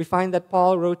 we find that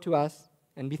Paul wrote to us,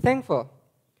 and be thankful.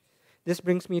 This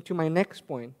brings me to my next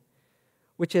point,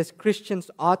 which is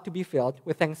Christians ought to be filled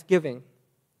with thanksgiving.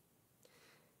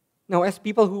 Now, as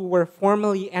people who were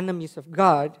formerly enemies of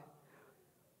God,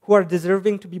 who are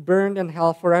deserving to be burned in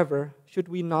hell forever, should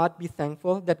we not be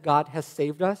thankful that God has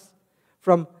saved us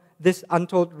from this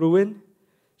untold ruin?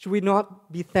 Should we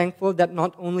not be thankful that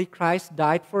not only Christ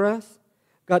died for us,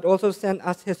 God also sent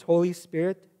us His Holy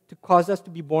Spirit to cause us to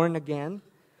be born again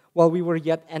while we were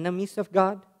yet enemies of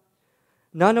God?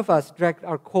 None of us dragged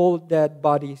our cold, dead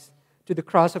bodies to the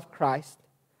cross of Christ.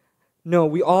 No,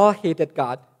 we all hated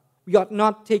God. We ought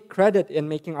not take credit in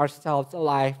making ourselves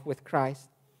alive with Christ.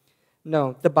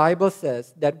 No, the Bible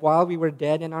says that while we were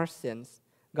dead in our sins,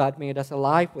 God made us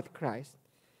alive with Christ.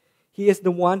 He is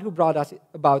the one who brought us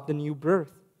about the new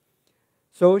birth.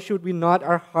 So should we not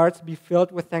our hearts be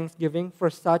filled with thanksgiving for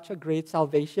such a great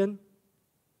salvation?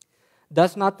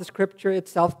 Does not the Scripture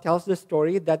itself tell the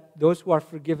story that those who are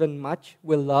forgiven much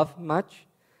will love much?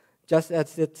 Just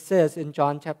as it says in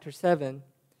John chapter 7,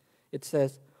 it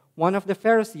says, one of the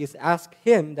Pharisees asked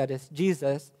him, that is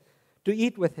Jesus, to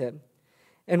eat with him,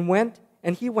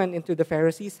 and he went into the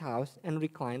Pharisee's house and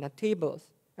reclined at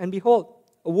tables. And behold,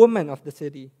 a woman of the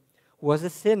city, who was a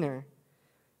sinner,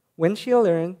 when she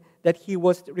learned that he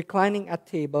was reclining at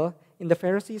table in the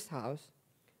Pharisee's house,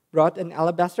 brought an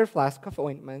alabaster flask of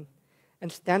ointment,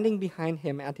 and standing behind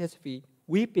him at his feet,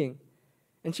 weeping,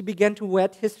 and she began to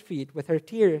wet his feet with her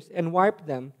tears, and wiped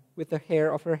them with the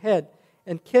hair of her head,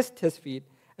 and kissed his feet,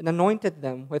 and anointed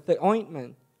them with the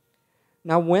ointment.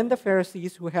 Now when the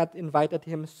Pharisees who had invited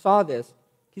him saw this,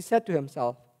 he said to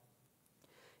himself,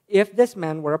 if this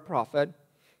man were a prophet,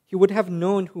 he would have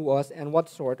known who was and what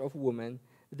sort of woman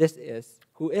this is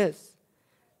who is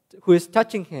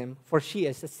touching him, for she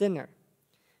is a sinner.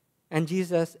 And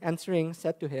Jesus answering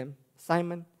said to him,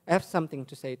 Simon, I have something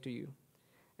to say to you.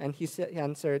 And he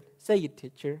answered, say it,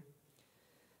 teacher.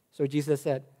 So Jesus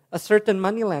said, a certain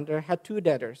moneylender had two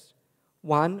debtors.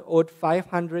 One owed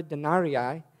 500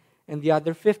 denarii and the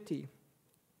other 50.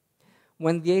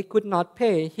 When they could not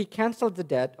pay, he canceled the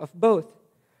debt of both.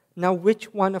 Now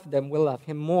which one of them will love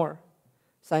him more?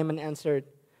 Simon answered,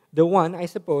 the one, I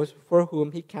suppose, for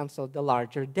whom he canceled the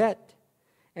larger debt.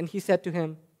 And he said to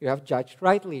him, you have judged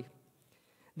rightly.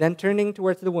 Then turning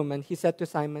towards the woman, he said to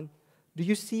Simon, do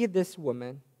you see this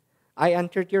woman? I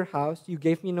entered your house, you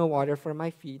gave me no water for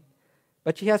my feet,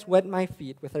 but she has wet my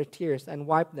feet with her tears and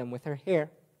wiped them with her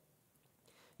hair.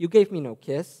 You gave me no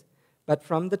kiss, but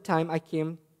from the time I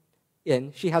came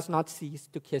in, she has not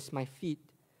ceased to kiss my feet.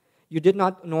 You did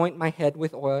not anoint my head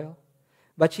with oil,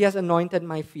 but she has anointed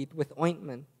my feet with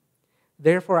ointment.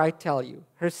 Therefore I tell you,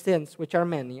 her sins, which are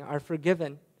many, are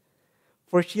forgiven.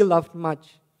 For she loved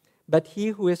much, but he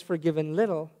who is forgiven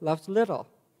little loves little.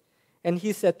 And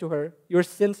he said to her, your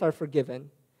sins are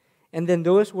forgiven. And then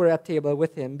those who were at table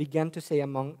with him began to say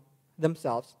among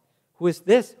themselves, who is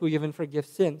this who even forgives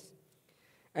sins?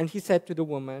 And he said to the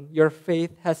woman, your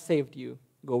faith has saved you.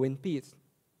 Go in peace.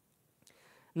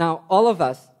 Now, all of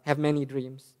us have many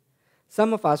dreams.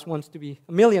 Some of us wants to be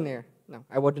a millionaire. No,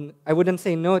 I wouldn't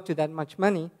say no to that much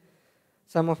money.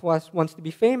 Some of us wants to be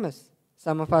famous.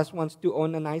 Some of us wants to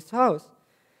own a nice house.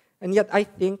 And yet I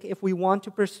think if we want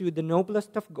to pursue the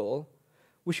noblest of goal,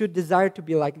 we should desire to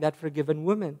be like that forgiven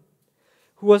woman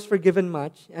who was forgiven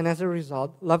much and as a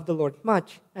result loved the Lord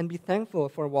much and be thankful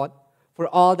for what for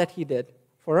all that He did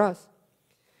for us.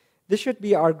 This should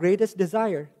be our greatest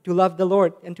desire, to love the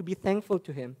Lord and to be thankful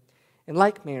to Him, and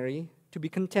like Mary, to be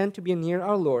content to be near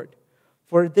our Lord,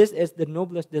 for this is the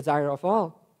noblest desire of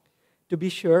all. To be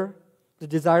sure, the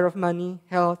desire of money,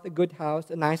 health, a good house,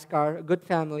 a nice car, a good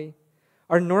family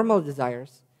are normal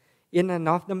desires. In and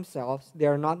of themselves, they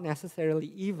are not necessarily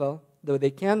evil, though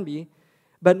they can be,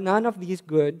 but none of these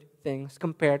good things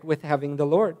compared with having the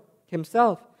Lord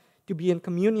Himself, to be in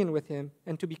communion with Him,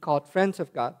 and to be called friends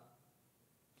of God.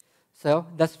 So,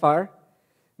 thus far,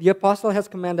 the apostle has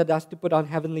commanded us to put on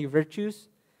heavenly virtues,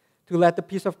 to let the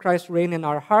peace of Christ reign in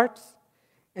our hearts,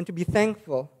 and to be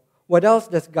thankful. What else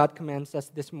does God command us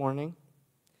this morning?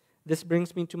 This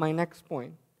brings me to my next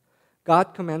point.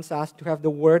 God commands us to have the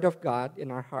Word of God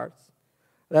in our hearts.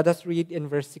 Let us read in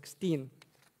verse 16.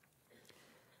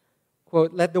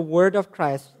 Quote, "Let the word of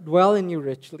Christ dwell in you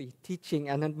richly, teaching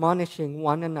and admonishing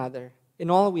one another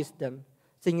in all wisdom,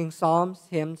 singing psalms,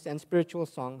 hymns, and spiritual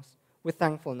songs with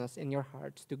thankfulness in your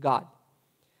hearts to God."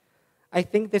 I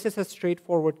think this is a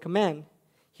straightforward command.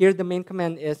 Here the main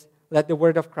command is, let the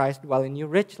word of Christ dwell in you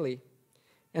richly.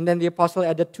 And then the apostle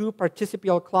added two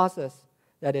participial clauses,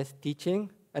 that is,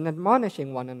 teaching and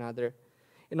admonishing one another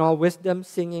in all wisdom,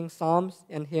 singing psalms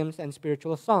and hymns and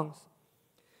spiritual songs.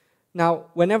 Now,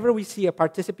 whenever we see a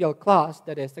participial clause,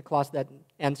 that is, a clause that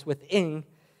ends with ing,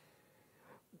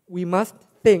 we must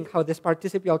think how this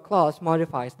participial clause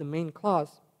modifies the main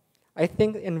clause. I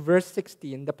think in verse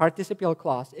 16, the participial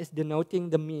clause is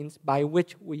denoting the means by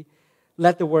which we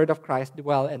let the word of Christ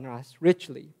dwell in us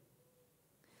richly.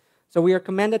 So we are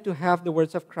commanded to have the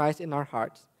words of Christ in our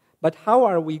hearts. But how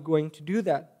are we going to do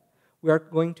that? We are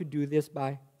going to do this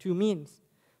by two means.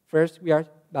 First, we are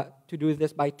to do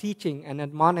this by teaching and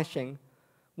admonishing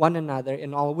one another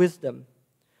in all wisdom.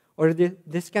 Or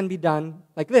this can be done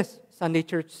like this, Sunday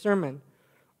church sermon,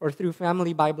 or through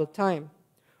family Bible time,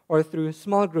 or through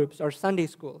small groups or Sunday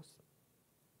schools.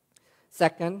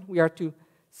 Second, we are to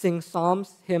sing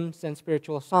psalms, hymns, and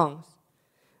spiritual songs.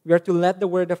 We are to let the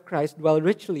word of Christ dwell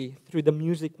richly through the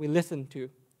music we listen to.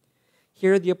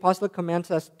 Here, the apostle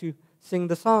commands us to sing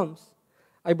the psalms.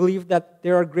 I believe that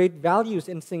there are great values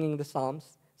in singing the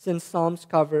psalms, since psalms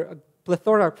cover a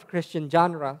plethora of Christian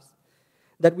genres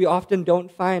that we often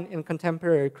don't find in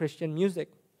contemporary Christian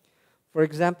music. For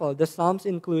example, the psalms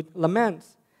include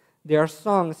laments. They are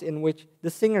songs in which the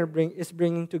singer is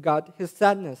bringing to God his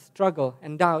sadness, struggle,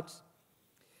 and doubts.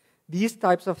 These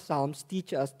types of psalms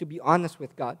teach us to be honest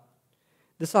with God.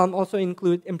 The psalm also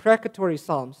include imprecatory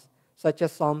psalms, such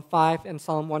as Psalm 5 and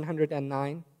Psalm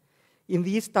 109. In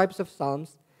these types of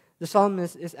psalms, the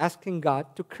psalmist is asking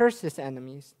God to curse his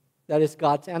enemies, that is,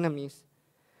 God's enemies.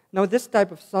 Now, this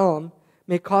type of psalm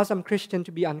may cause some Christian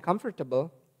to be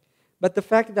uncomfortable, but the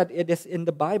fact that it is in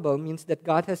the Bible means that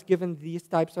God has given these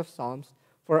types of psalms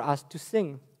for us to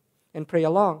sing and pray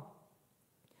along.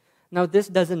 Now, this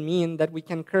doesn't mean that we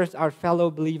can curse our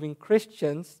fellow believing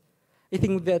Christians. I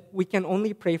think that we can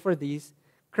only pray for these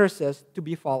curses to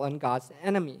befall on God's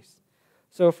enemies.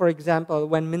 So, for example,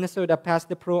 when Minnesota passed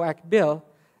the PRO Act bill,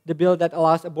 the bill that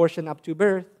allows abortion up to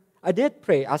birth, I did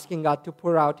pray asking God to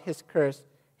pour out His curse,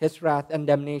 His wrath, and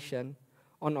damnation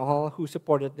on all who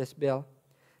supported this bill.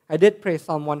 I did pray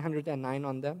Psalm 109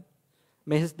 on them.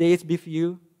 May his days be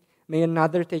few. May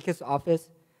another take his office.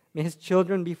 May his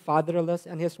children be fatherless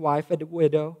and his wife a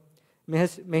widow.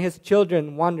 May his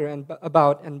children wander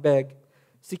about and beg,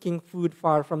 seeking food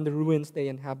far from the ruins they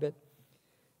inhabit.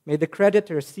 May the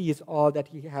creditor seize all that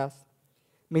he has.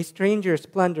 May strangers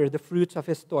plunder the fruits of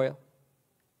his toil.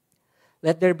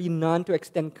 Let there be none to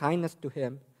extend kindness to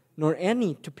him, nor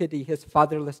any to pity his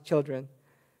fatherless children.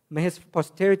 May his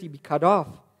posterity be cut off.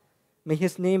 May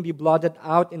his name be blotted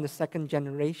out in the second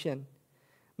generation.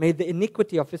 May the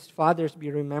iniquity of his fathers be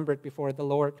remembered before the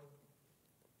Lord.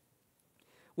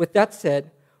 With that said,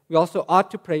 we also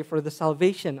ought to pray for the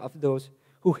salvation of those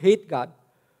who hate God,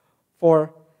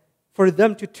 for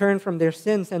them to turn from their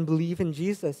sins and believe in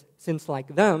Jesus, since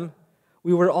like them,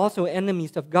 we were also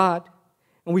enemies of God,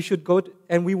 and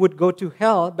we would go to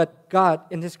hell, but God,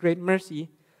 in His great mercy,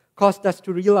 caused us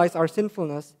to realize our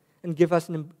sinfulness and give us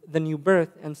the new birth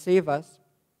and save us.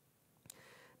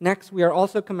 Next, God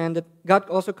also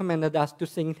commanded us to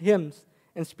sing hymns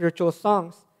and spiritual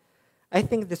songs. I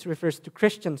think this refers to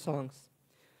Christian songs.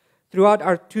 Throughout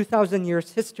our 2,000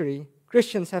 years history,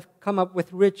 Christians have come up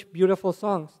with rich, beautiful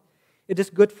songs. It is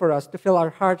good for us to fill our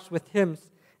hearts with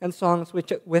hymns and songs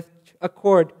which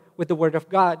accord with the Word of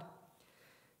God.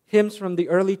 Hymns from the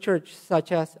early church,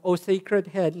 such as O Sacred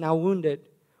Head, Now Wounded,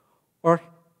 or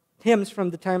hymns from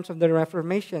the times of the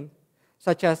Reformation,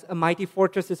 such as A Mighty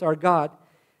Fortress is Our God,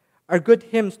 are good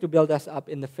hymns to build us up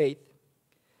in the faith.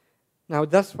 Now,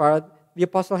 thus far, the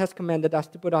apostle has commanded us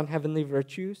to put on heavenly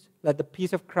virtues, let the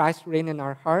peace of Christ reign in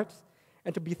our hearts,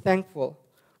 and to be thankful.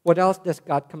 What else does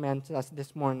God command us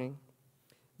this morning?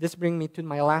 This brings me to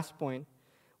my last point,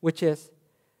 which is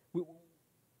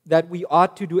that we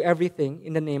ought to do everything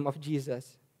in the name of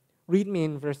Jesus. Read me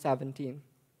in verse 17.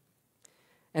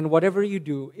 And whatever you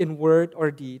do, in word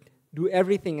or deed, do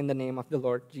everything in the name of the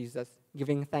Lord Jesus,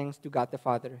 giving thanks to God the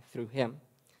Father through him.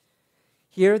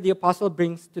 Here, the apostle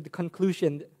brings to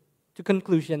conclusion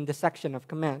the section of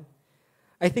command.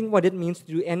 I think what it means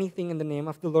to do anything in the name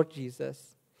of the Lord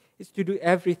Jesus is to do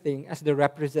everything as the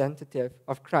representative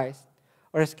of Christ.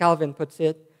 Or as Calvin puts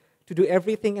it, to do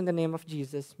everything in the name of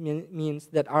Jesus means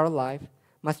that our life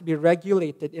must be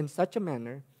regulated in such a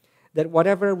manner that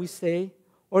whatever we say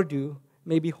or do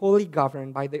may be wholly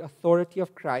governed by the authority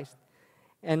of Christ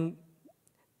and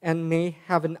may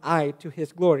have an eye to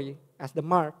his glory as the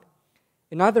mark.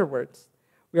 In other words,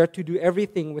 we are to do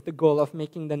everything with the goal of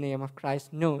making the name of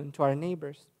Christ known to our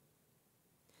neighbors.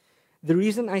 The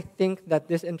reason I think that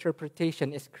this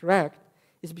interpretation is correct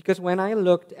is because when I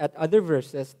looked at other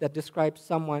verses that describe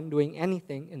someone doing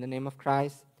anything in the name of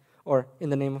Christ or in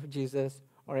the name of Jesus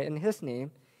or in his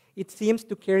name, it seems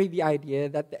to carry the idea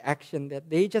that the action that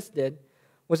they just did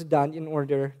was done in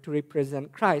order to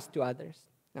represent Christ to others.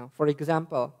 Now, for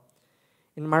example,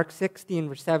 in Mark 16,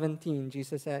 verse 17,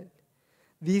 Jesus said,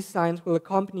 "These signs will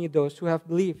accompany those who have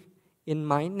believed. In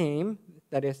my name,"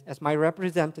 that is, as my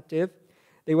representative,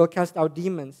 "they will cast out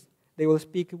demons. They will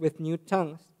speak with new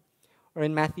tongues." Or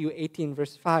in Matthew 18,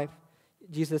 verse 5,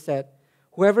 Jesus said,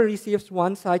 "Whoever receives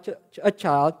one such a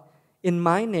child in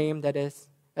my name, that is,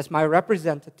 as my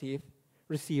representative,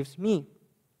 receives me."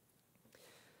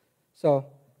 So,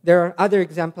 there are other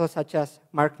examples such as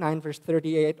Mark 9, verse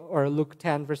 38, or Luke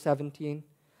 10, verse 17.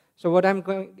 So what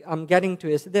I'm getting to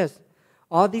is this.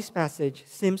 All these passages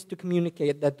seems to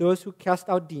communicate that those who cast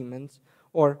out demons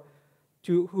or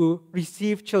who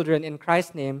receive children in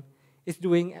Christ's name is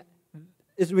doing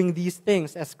these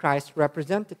things as Christ's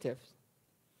representatives.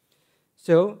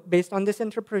 So, based on this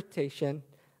interpretation,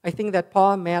 I think that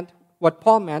what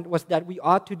Paul meant was that we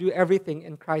ought to do everything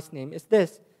in Christ's name is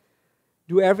this.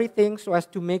 Do everything so as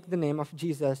to make the name of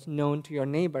Jesus known to your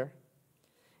neighbor.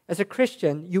 As a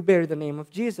Christian, you bear the name of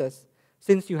Jesus,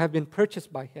 since you have been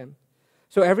purchased by him.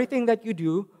 So everything that you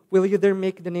do will either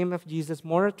make the name of Jesus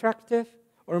more attractive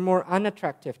or more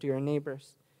unattractive to your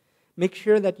neighbors. Make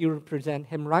sure that you represent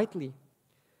him rightly.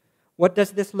 What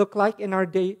does this look like in our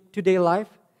day-to-day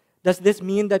life? Does this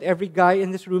mean that every guy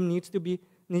in this room needs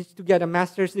to get a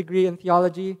master's degree in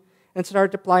theology and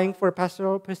start applying for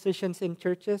pastoral positions in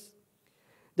churches?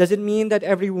 Does it mean that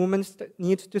every woman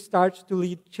needs to start to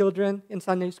lead children in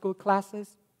Sunday school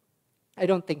classes? I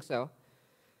don't think so.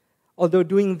 Although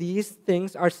doing these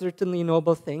things are certainly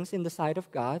noble things in the sight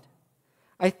of God,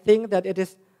 I think that it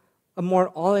is a more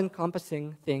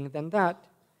all-encompassing thing than that.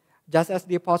 Just as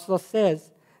the apostle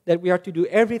says that we are to do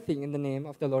everything in the name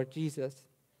of the Lord Jesus.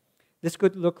 This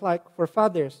could look like for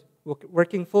fathers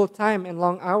working full-time and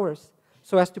long hours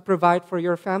so as to provide for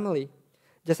your family,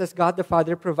 just as God the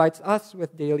Father provides us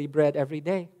with daily bread every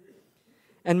day.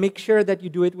 And make sure that you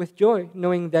do it with joy,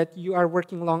 knowing that you are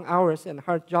working long hours and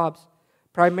hard jobs,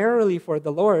 primarily for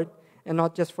the Lord and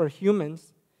not just for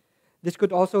humans. This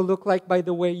could also look like by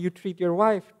the way you treat your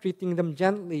wife, treating them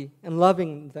gently and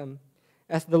loving them,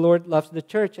 as the Lord loves the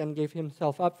church and gave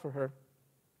himself up for her.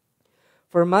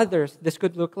 For mothers, this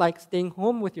could look like staying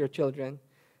home with your children,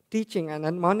 teaching and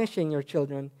admonishing your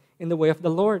children in the way of the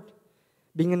Lord,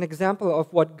 being an example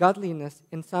of what godliness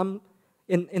in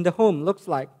the home looks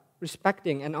like,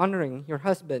 respecting and honoring your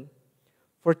husband.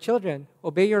 For children,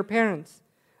 obey your parents.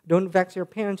 Don't vex your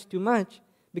parents too much,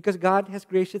 because God has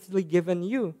graciously given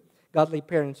you godly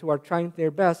parents who are trying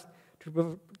their best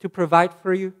to provide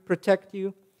for you, protect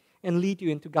you, and lead you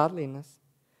into godliness.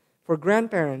 For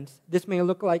grandparents, this may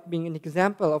look like being an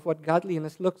example of what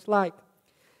godliness looks like,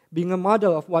 being a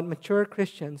model of what mature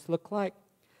Christians look like,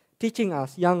 teaching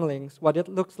us younglings what it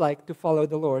looks like to follow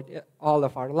the Lord all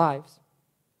of our lives.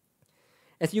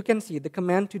 As you can see, the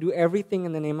command to do everything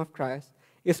in the name of Christ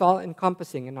is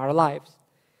all-encompassing in our lives.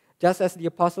 Just as the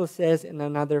apostle says in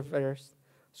another verse,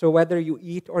 so whether you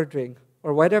eat or drink,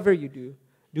 or whatever you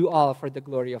do all for the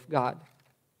glory of God.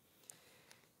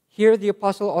 Here, the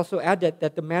apostle also added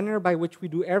that the manner by which we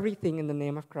do everything in the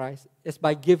name of Christ is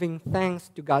by giving thanks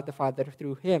to God the Father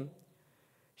through him.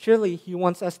 Surely, he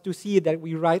wants us to see that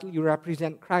we rightly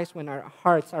represent Christ when our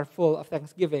hearts are full of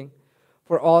thanksgiving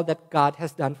for all that God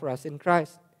has done for us in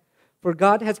Christ. For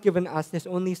God has given us his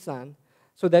only Son,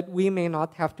 so that we may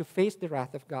not have to face the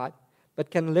wrath of God, but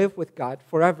can live with God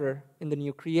forever in the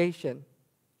new creation.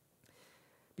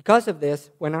 Because of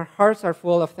this, when our hearts are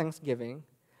full of thanksgiving,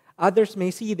 others may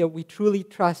see that we truly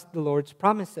trust the Lord's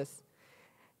promises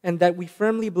and that we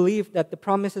firmly believe that the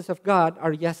promises of God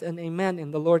are yes and amen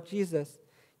in the Lord Jesus,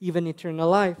 even eternal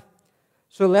life.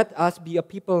 So let us be a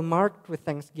people marked with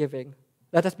thanksgiving.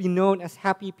 Let us be known as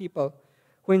happy people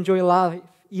who enjoy life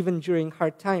even during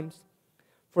hard times.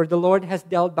 For the Lord has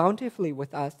dealt bountifully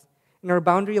with us, and our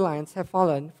boundary lines have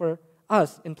fallen for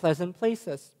us in pleasant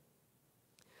places.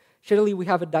 Surely we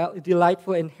have a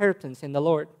delightful inheritance in the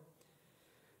Lord.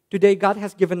 Today, God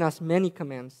has given us many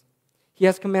commands. He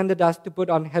has commanded us to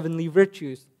put on heavenly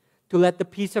virtues, to let the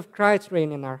peace of Christ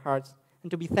reign in our hearts,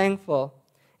 and to be thankful,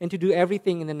 and to do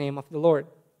everything in the name of the Lord.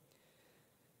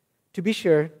 To be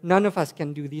sure, none of us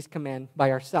can do these commands by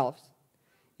ourselves.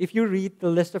 If you read the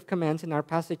list of commands in our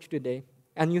passage today,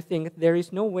 and you think, there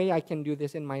is no way I can do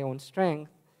this in my own strength,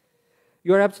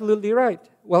 you are absolutely right.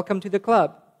 Welcome to the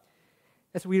club.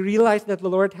 As we realize that the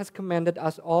Lord has commanded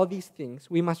us all these things,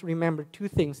 we must remember two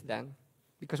things then,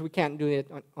 because we can't do it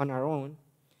on our own.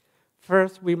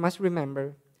 First, we must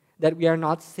remember that we are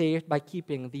not saved by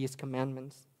keeping these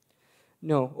commandments.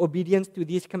 No, obedience to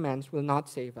these commands will not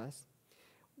save us.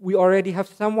 We already have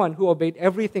someone who obeyed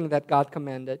everything that God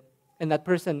commanded, and that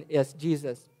person is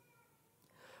Jesus.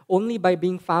 Only by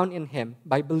being found in Him,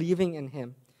 by believing in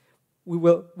Him,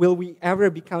 will we ever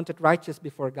be counted righteous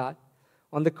before God.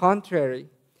 On the contrary,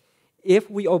 if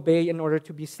we obey in order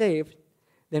to be saved,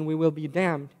 then we will be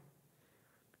damned.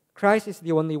 Christ is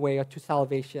the only way to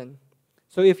salvation.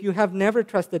 So if you have never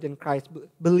trusted in Christ,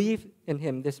 believe in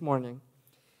Him this morning.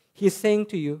 He is saying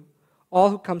to you, all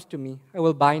who comes to me, I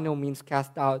will by no means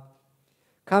cast out.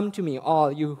 Come to me,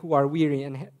 all you who are weary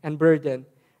and burdened,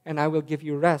 and I will give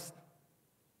you rest.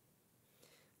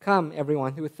 Come,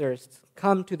 everyone who thirsts,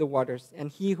 come to the waters,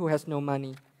 and he who has no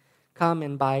money, come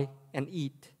and buy and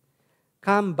eat.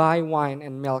 Come buy wine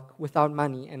and milk without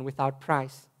money and without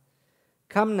price.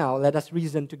 Come now, let us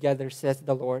reason together, says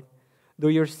the Lord. Though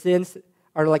your sins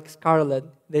are like scarlet,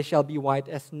 they shall be white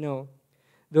as snow.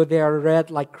 Though they are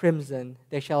red like crimson,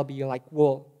 they shall be like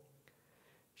wool.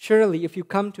 Surely if you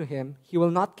come to Him, He will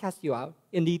not cast you out.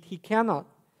 Indeed, He cannot.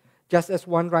 Just as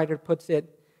one writer puts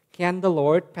it, can the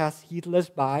Lord pass heedless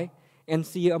by and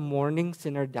see a mourning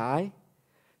sinner die?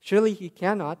 Surely He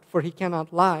cannot, for He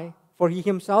cannot lie. For He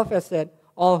Himself has said,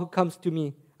 all who comes to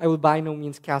me, I will by no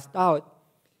means cast out.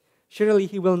 Surely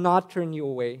He will not turn you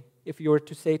away if you were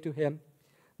to say to Him,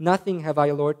 nothing have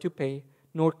I, Lord, to pay,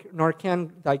 nor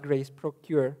can thy grace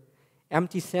procure.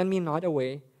 Empty send me not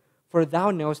away, for thou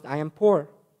knowest I am poor.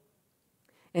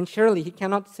 And surely He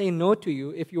cannot say no to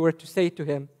you if you were to say to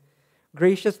Him,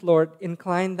 gracious Lord,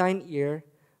 incline thine ear,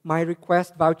 my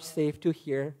request vouchsafe to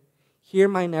hear. Hear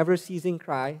my never-ceasing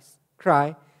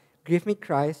cry, give me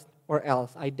Christ, or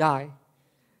else I die.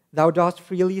 Thou dost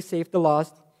freely save the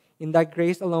lost, in thy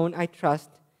grace alone I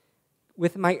trust.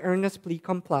 With my earnest plea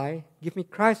comply, give me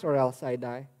Christ, or else I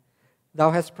die.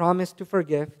 Thou hast promised to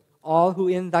forgive all who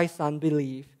in thy Son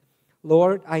believe.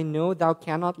 Lord, I know thou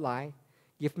cannot lie.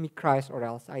 Give me Christ, or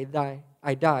else I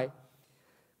die.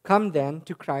 Come then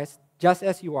to Christ, just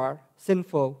as you are,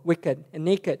 sinful, wicked, and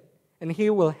naked, and He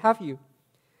will have you.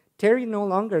 Tarry no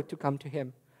longer to come to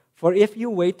Him, for if you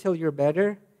wait till you're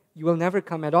better, you will never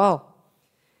come at all,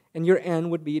 and your end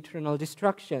would be eternal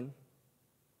destruction.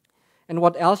 And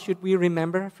what else should we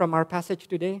remember from our passage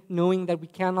today, knowing that we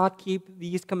cannot keep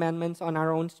these commandments on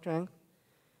our own strength?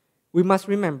 We must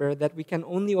remember that we can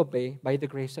only obey by the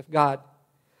grace of God.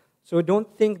 So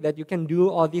don't think that you can do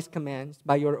all these commands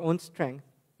by your own strength.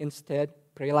 Instead,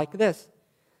 pray like this.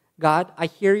 God, I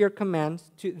hear your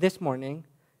commands this morning.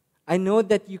 I know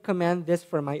that you command this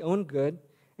for my own good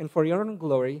and for your own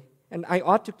glory, and I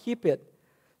ought to keep it.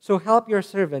 So help your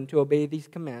servant to obey these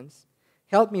commands.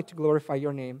 Help me to glorify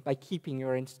your name by keeping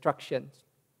your instructions.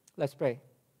 Let's pray.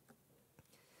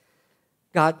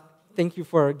 God, thank you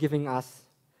for giving us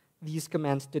these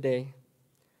commands today.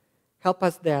 Help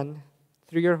us then,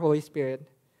 through your Holy Spirit,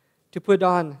 to put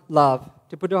on love,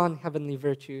 to put on heavenly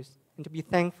virtues, and to be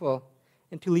thankful,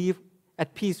 and to live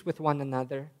at peace with one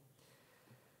another.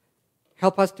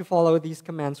 Help us to follow these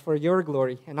commands for your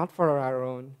glory and not for our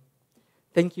own.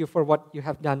 Thank you for what you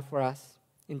have done for us.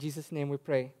 In Jesus' name we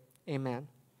pray. Amen.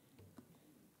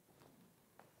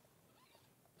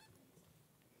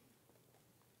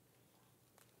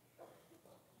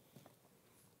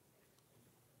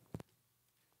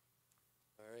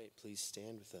 All right, please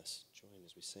stand with us. Join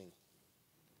as we sing.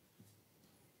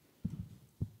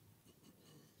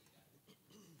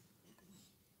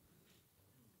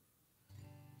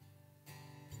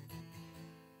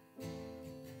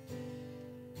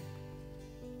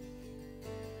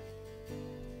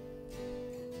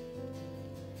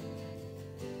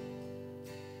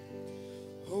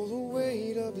 Oh, the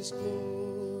weight of his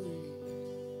glory.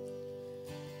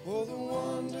 Oh, the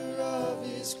wonder of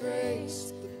his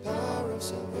grace, the power of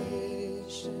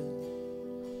salvation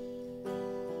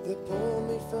that pulled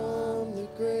me from the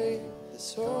grave.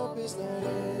 This hope is not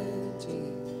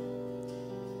empty,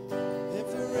 and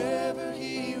forever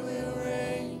he will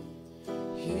reign.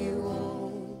 He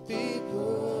won't be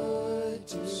put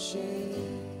to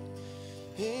shame.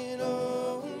 And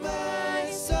oh, my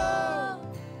soul,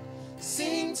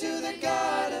 sing to the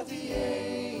God of the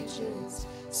ages.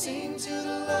 Sing to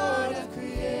the Lord of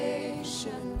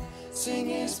creation. Sing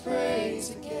his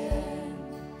praise again.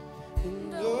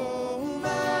 And oh,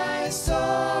 my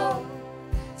soul,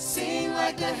 sing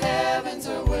like the heavens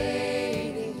are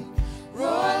waiting. Roar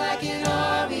like an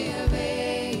army of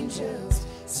angels.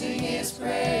 Sing his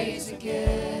praise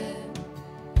again.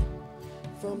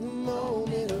 From the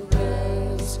moment of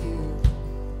rescue,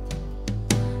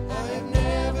 I have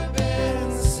never been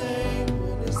the same.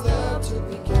 When his love took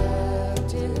me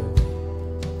captive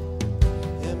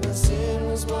and my sin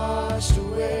was washed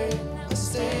away, I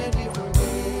stand here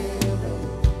forgiven,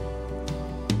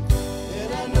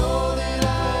 and I know that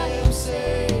I am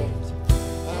saved.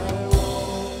 I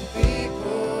won't be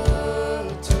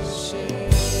put to shame.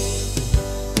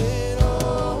 And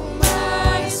oh,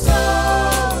 my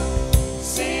soul,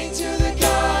 sing to the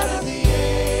God of the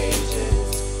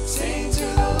ages. Sing to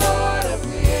the Lord of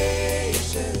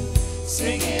creation.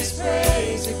 Sing his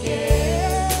praise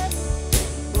again.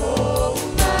 Oh,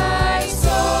 my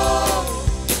soul,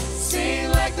 sing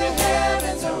like the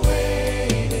heavens are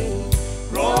waiting.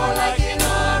 Roar like an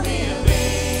army of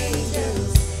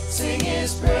angels. Sing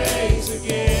his praise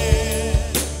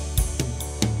again.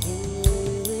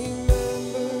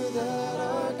 Remember that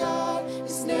our God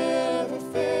has never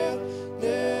failed,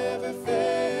 never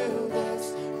failed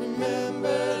us.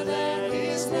 Remember that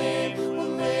his name will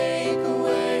make a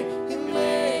way, can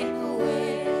make a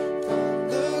way. From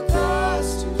the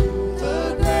cross to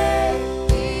the grave,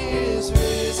 he is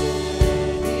risen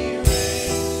and he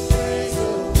reigns. Praise the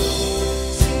Lord,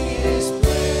 sing his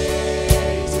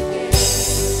praise again.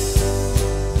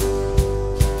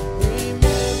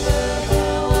 Remember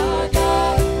how our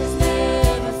God has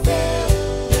never failed,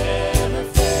 never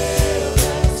failed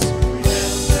us.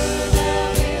 Remember that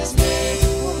his name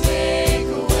will make a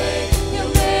way,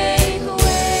 he'll make a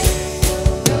way.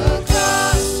 From the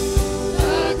cross to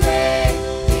the grave,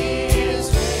 he is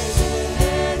risen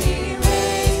and he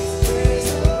reigns. Praise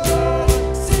the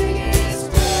Lord, sing his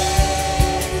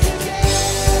praise again.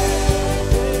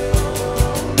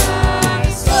 My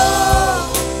soul,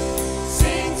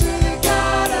 sing to the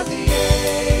God of the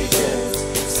ages.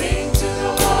 Sing to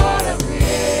the Lord of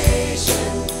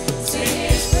creation. Sing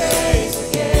his praise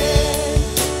again.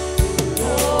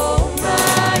 Oh,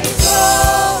 my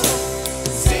soul,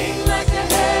 sing like the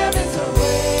heavens are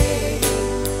waiting.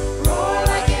 Roar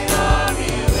like an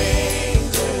army of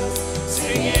angels.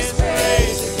 Sing his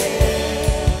praise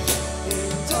again.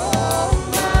 And oh,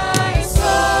 my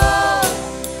soul,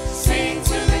 sing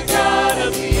to the God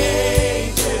of the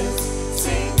ages.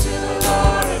 Sing to the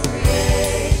Lord of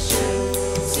creation.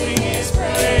 Sing his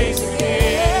praise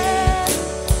again.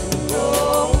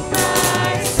 Oh,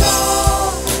 my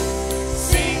soul,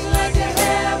 sing like the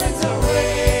heavens are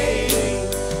waiting.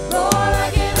 Roar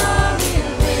like an army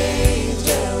of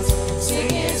angels. Sing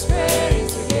his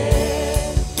praise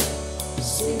again.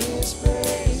 Sing his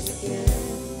praise again.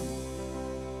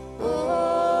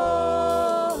 Oh,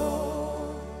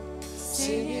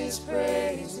 sing his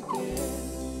praise again.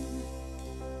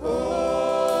 Oh,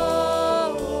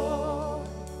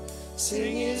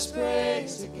 sing his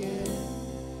praise again.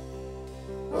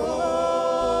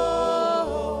 Oh,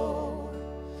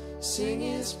 sing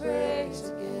his praise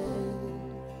again.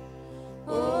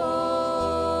 Oh,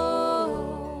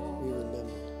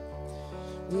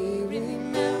 we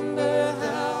remember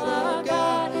how our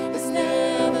God has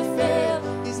never failed.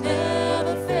 He's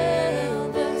never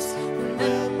failed us.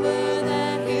 Remember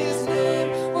that his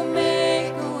name will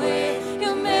make a way.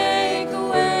 He'll make a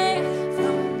way.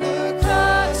 From the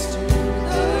cross to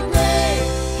the grave,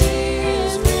 he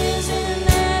is risen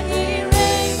and he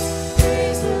reigns.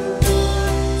 Praise the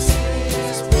Lord, sing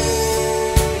his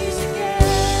praise again.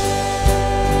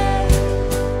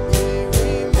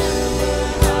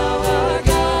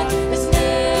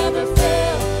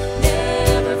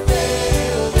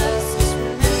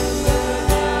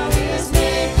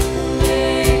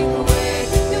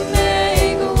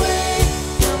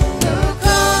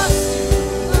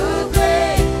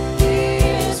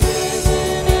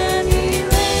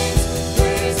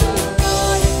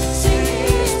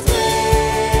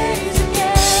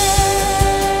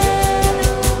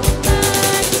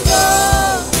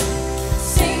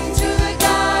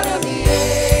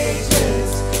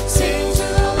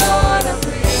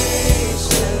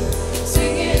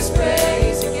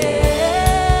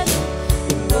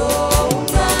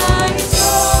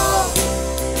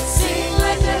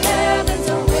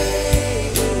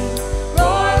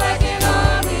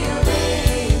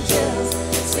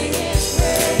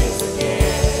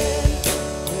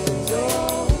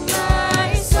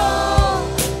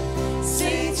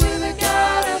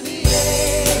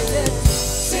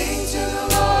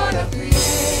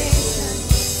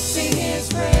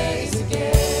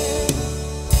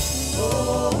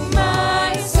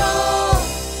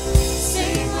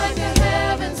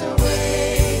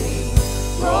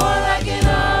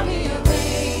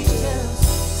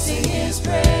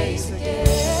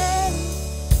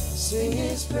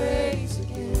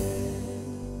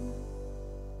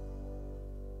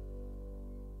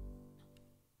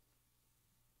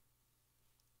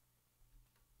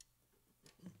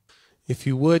 If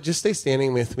you would, just stay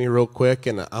standing with me real quick,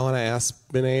 and I want to ask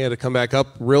Benaya to come back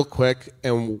up real quick.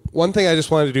 And one thing I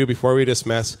just wanted to do before we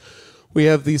dismiss, we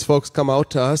have these folks come out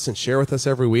to us and share with us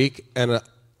every week, and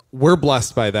we're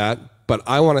blessed by that, but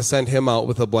I want to send him out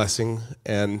with a blessing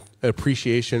and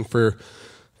appreciation for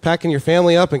packing your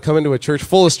family up and coming to a church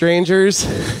full of strangers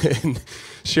and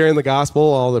sharing the gospel,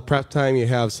 all the prep time you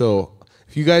have. So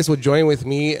if you guys would join with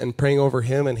me in praying over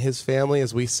him and his family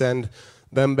as we send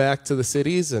them back to the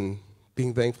cities and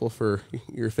being thankful for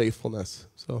your faithfulness.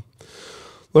 So,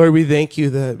 Lord, we thank you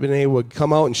that Benaya would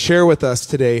come out and share with us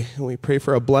today, and we pray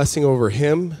for a blessing over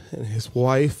him and his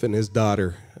wife and his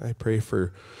daughter. I pray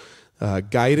for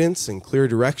guidance and clear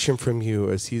direction from you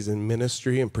as he's in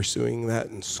ministry and pursuing that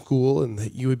in school, and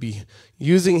that you would be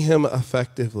using him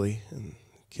effectively and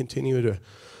continue to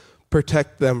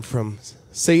protect them from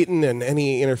Satan and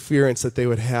any interference that they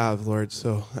would have, Lord.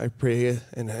 So I pray,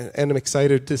 and I'm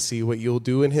excited to see what you'll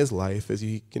do in his life as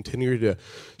you continue to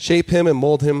shape him and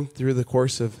mold him through the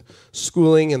course of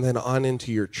schooling and then on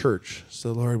into your church.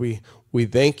 So, Lord, we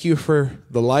thank you for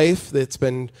the life that's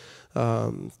been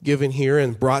given here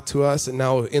and brought to us, and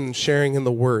now in sharing in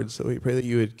the word. So we pray that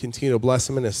you would continue to bless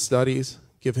him in his studies,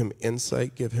 give him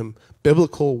insight, give him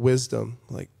biblical wisdom,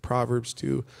 like Proverbs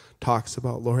 2 talks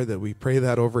about, Lord, that we pray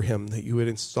that over him, that you would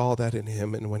install that in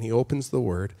him, and when he opens the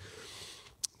word,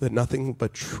 that nothing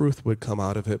but truth would come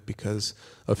out of it because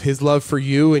of his love for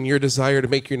you and your desire to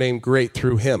make your name great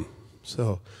through him.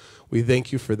 So we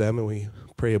thank you for them, and we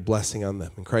pray a blessing on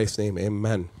them. In Christ's name,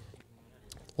 amen.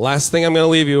 Last thing I'm going to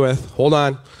leave you with, hold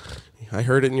on. I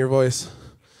heard it in your voice.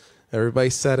 Everybody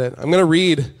said it. I'm going to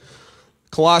read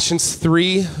Colossians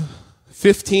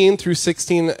 3:15 through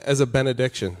 16 as a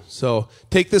benediction. So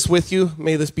take this with you.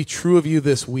 May this be true of you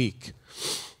this week.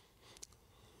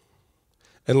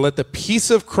 And let the peace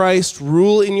of Christ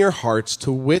rule in your hearts,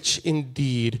 to which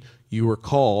indeed you were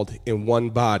called in one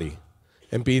body.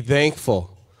 And be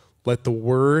thankful. Let the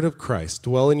word of Christ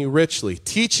dwell in you richly,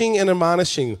 teaching and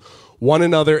admonishing one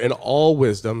another in all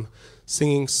wisdom,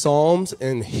 singing psalms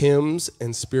and hymns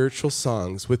and spiritual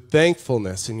songs with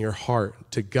thankfulness in your heart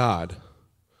to God.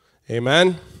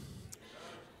 Amen.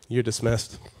 You're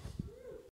dismissed.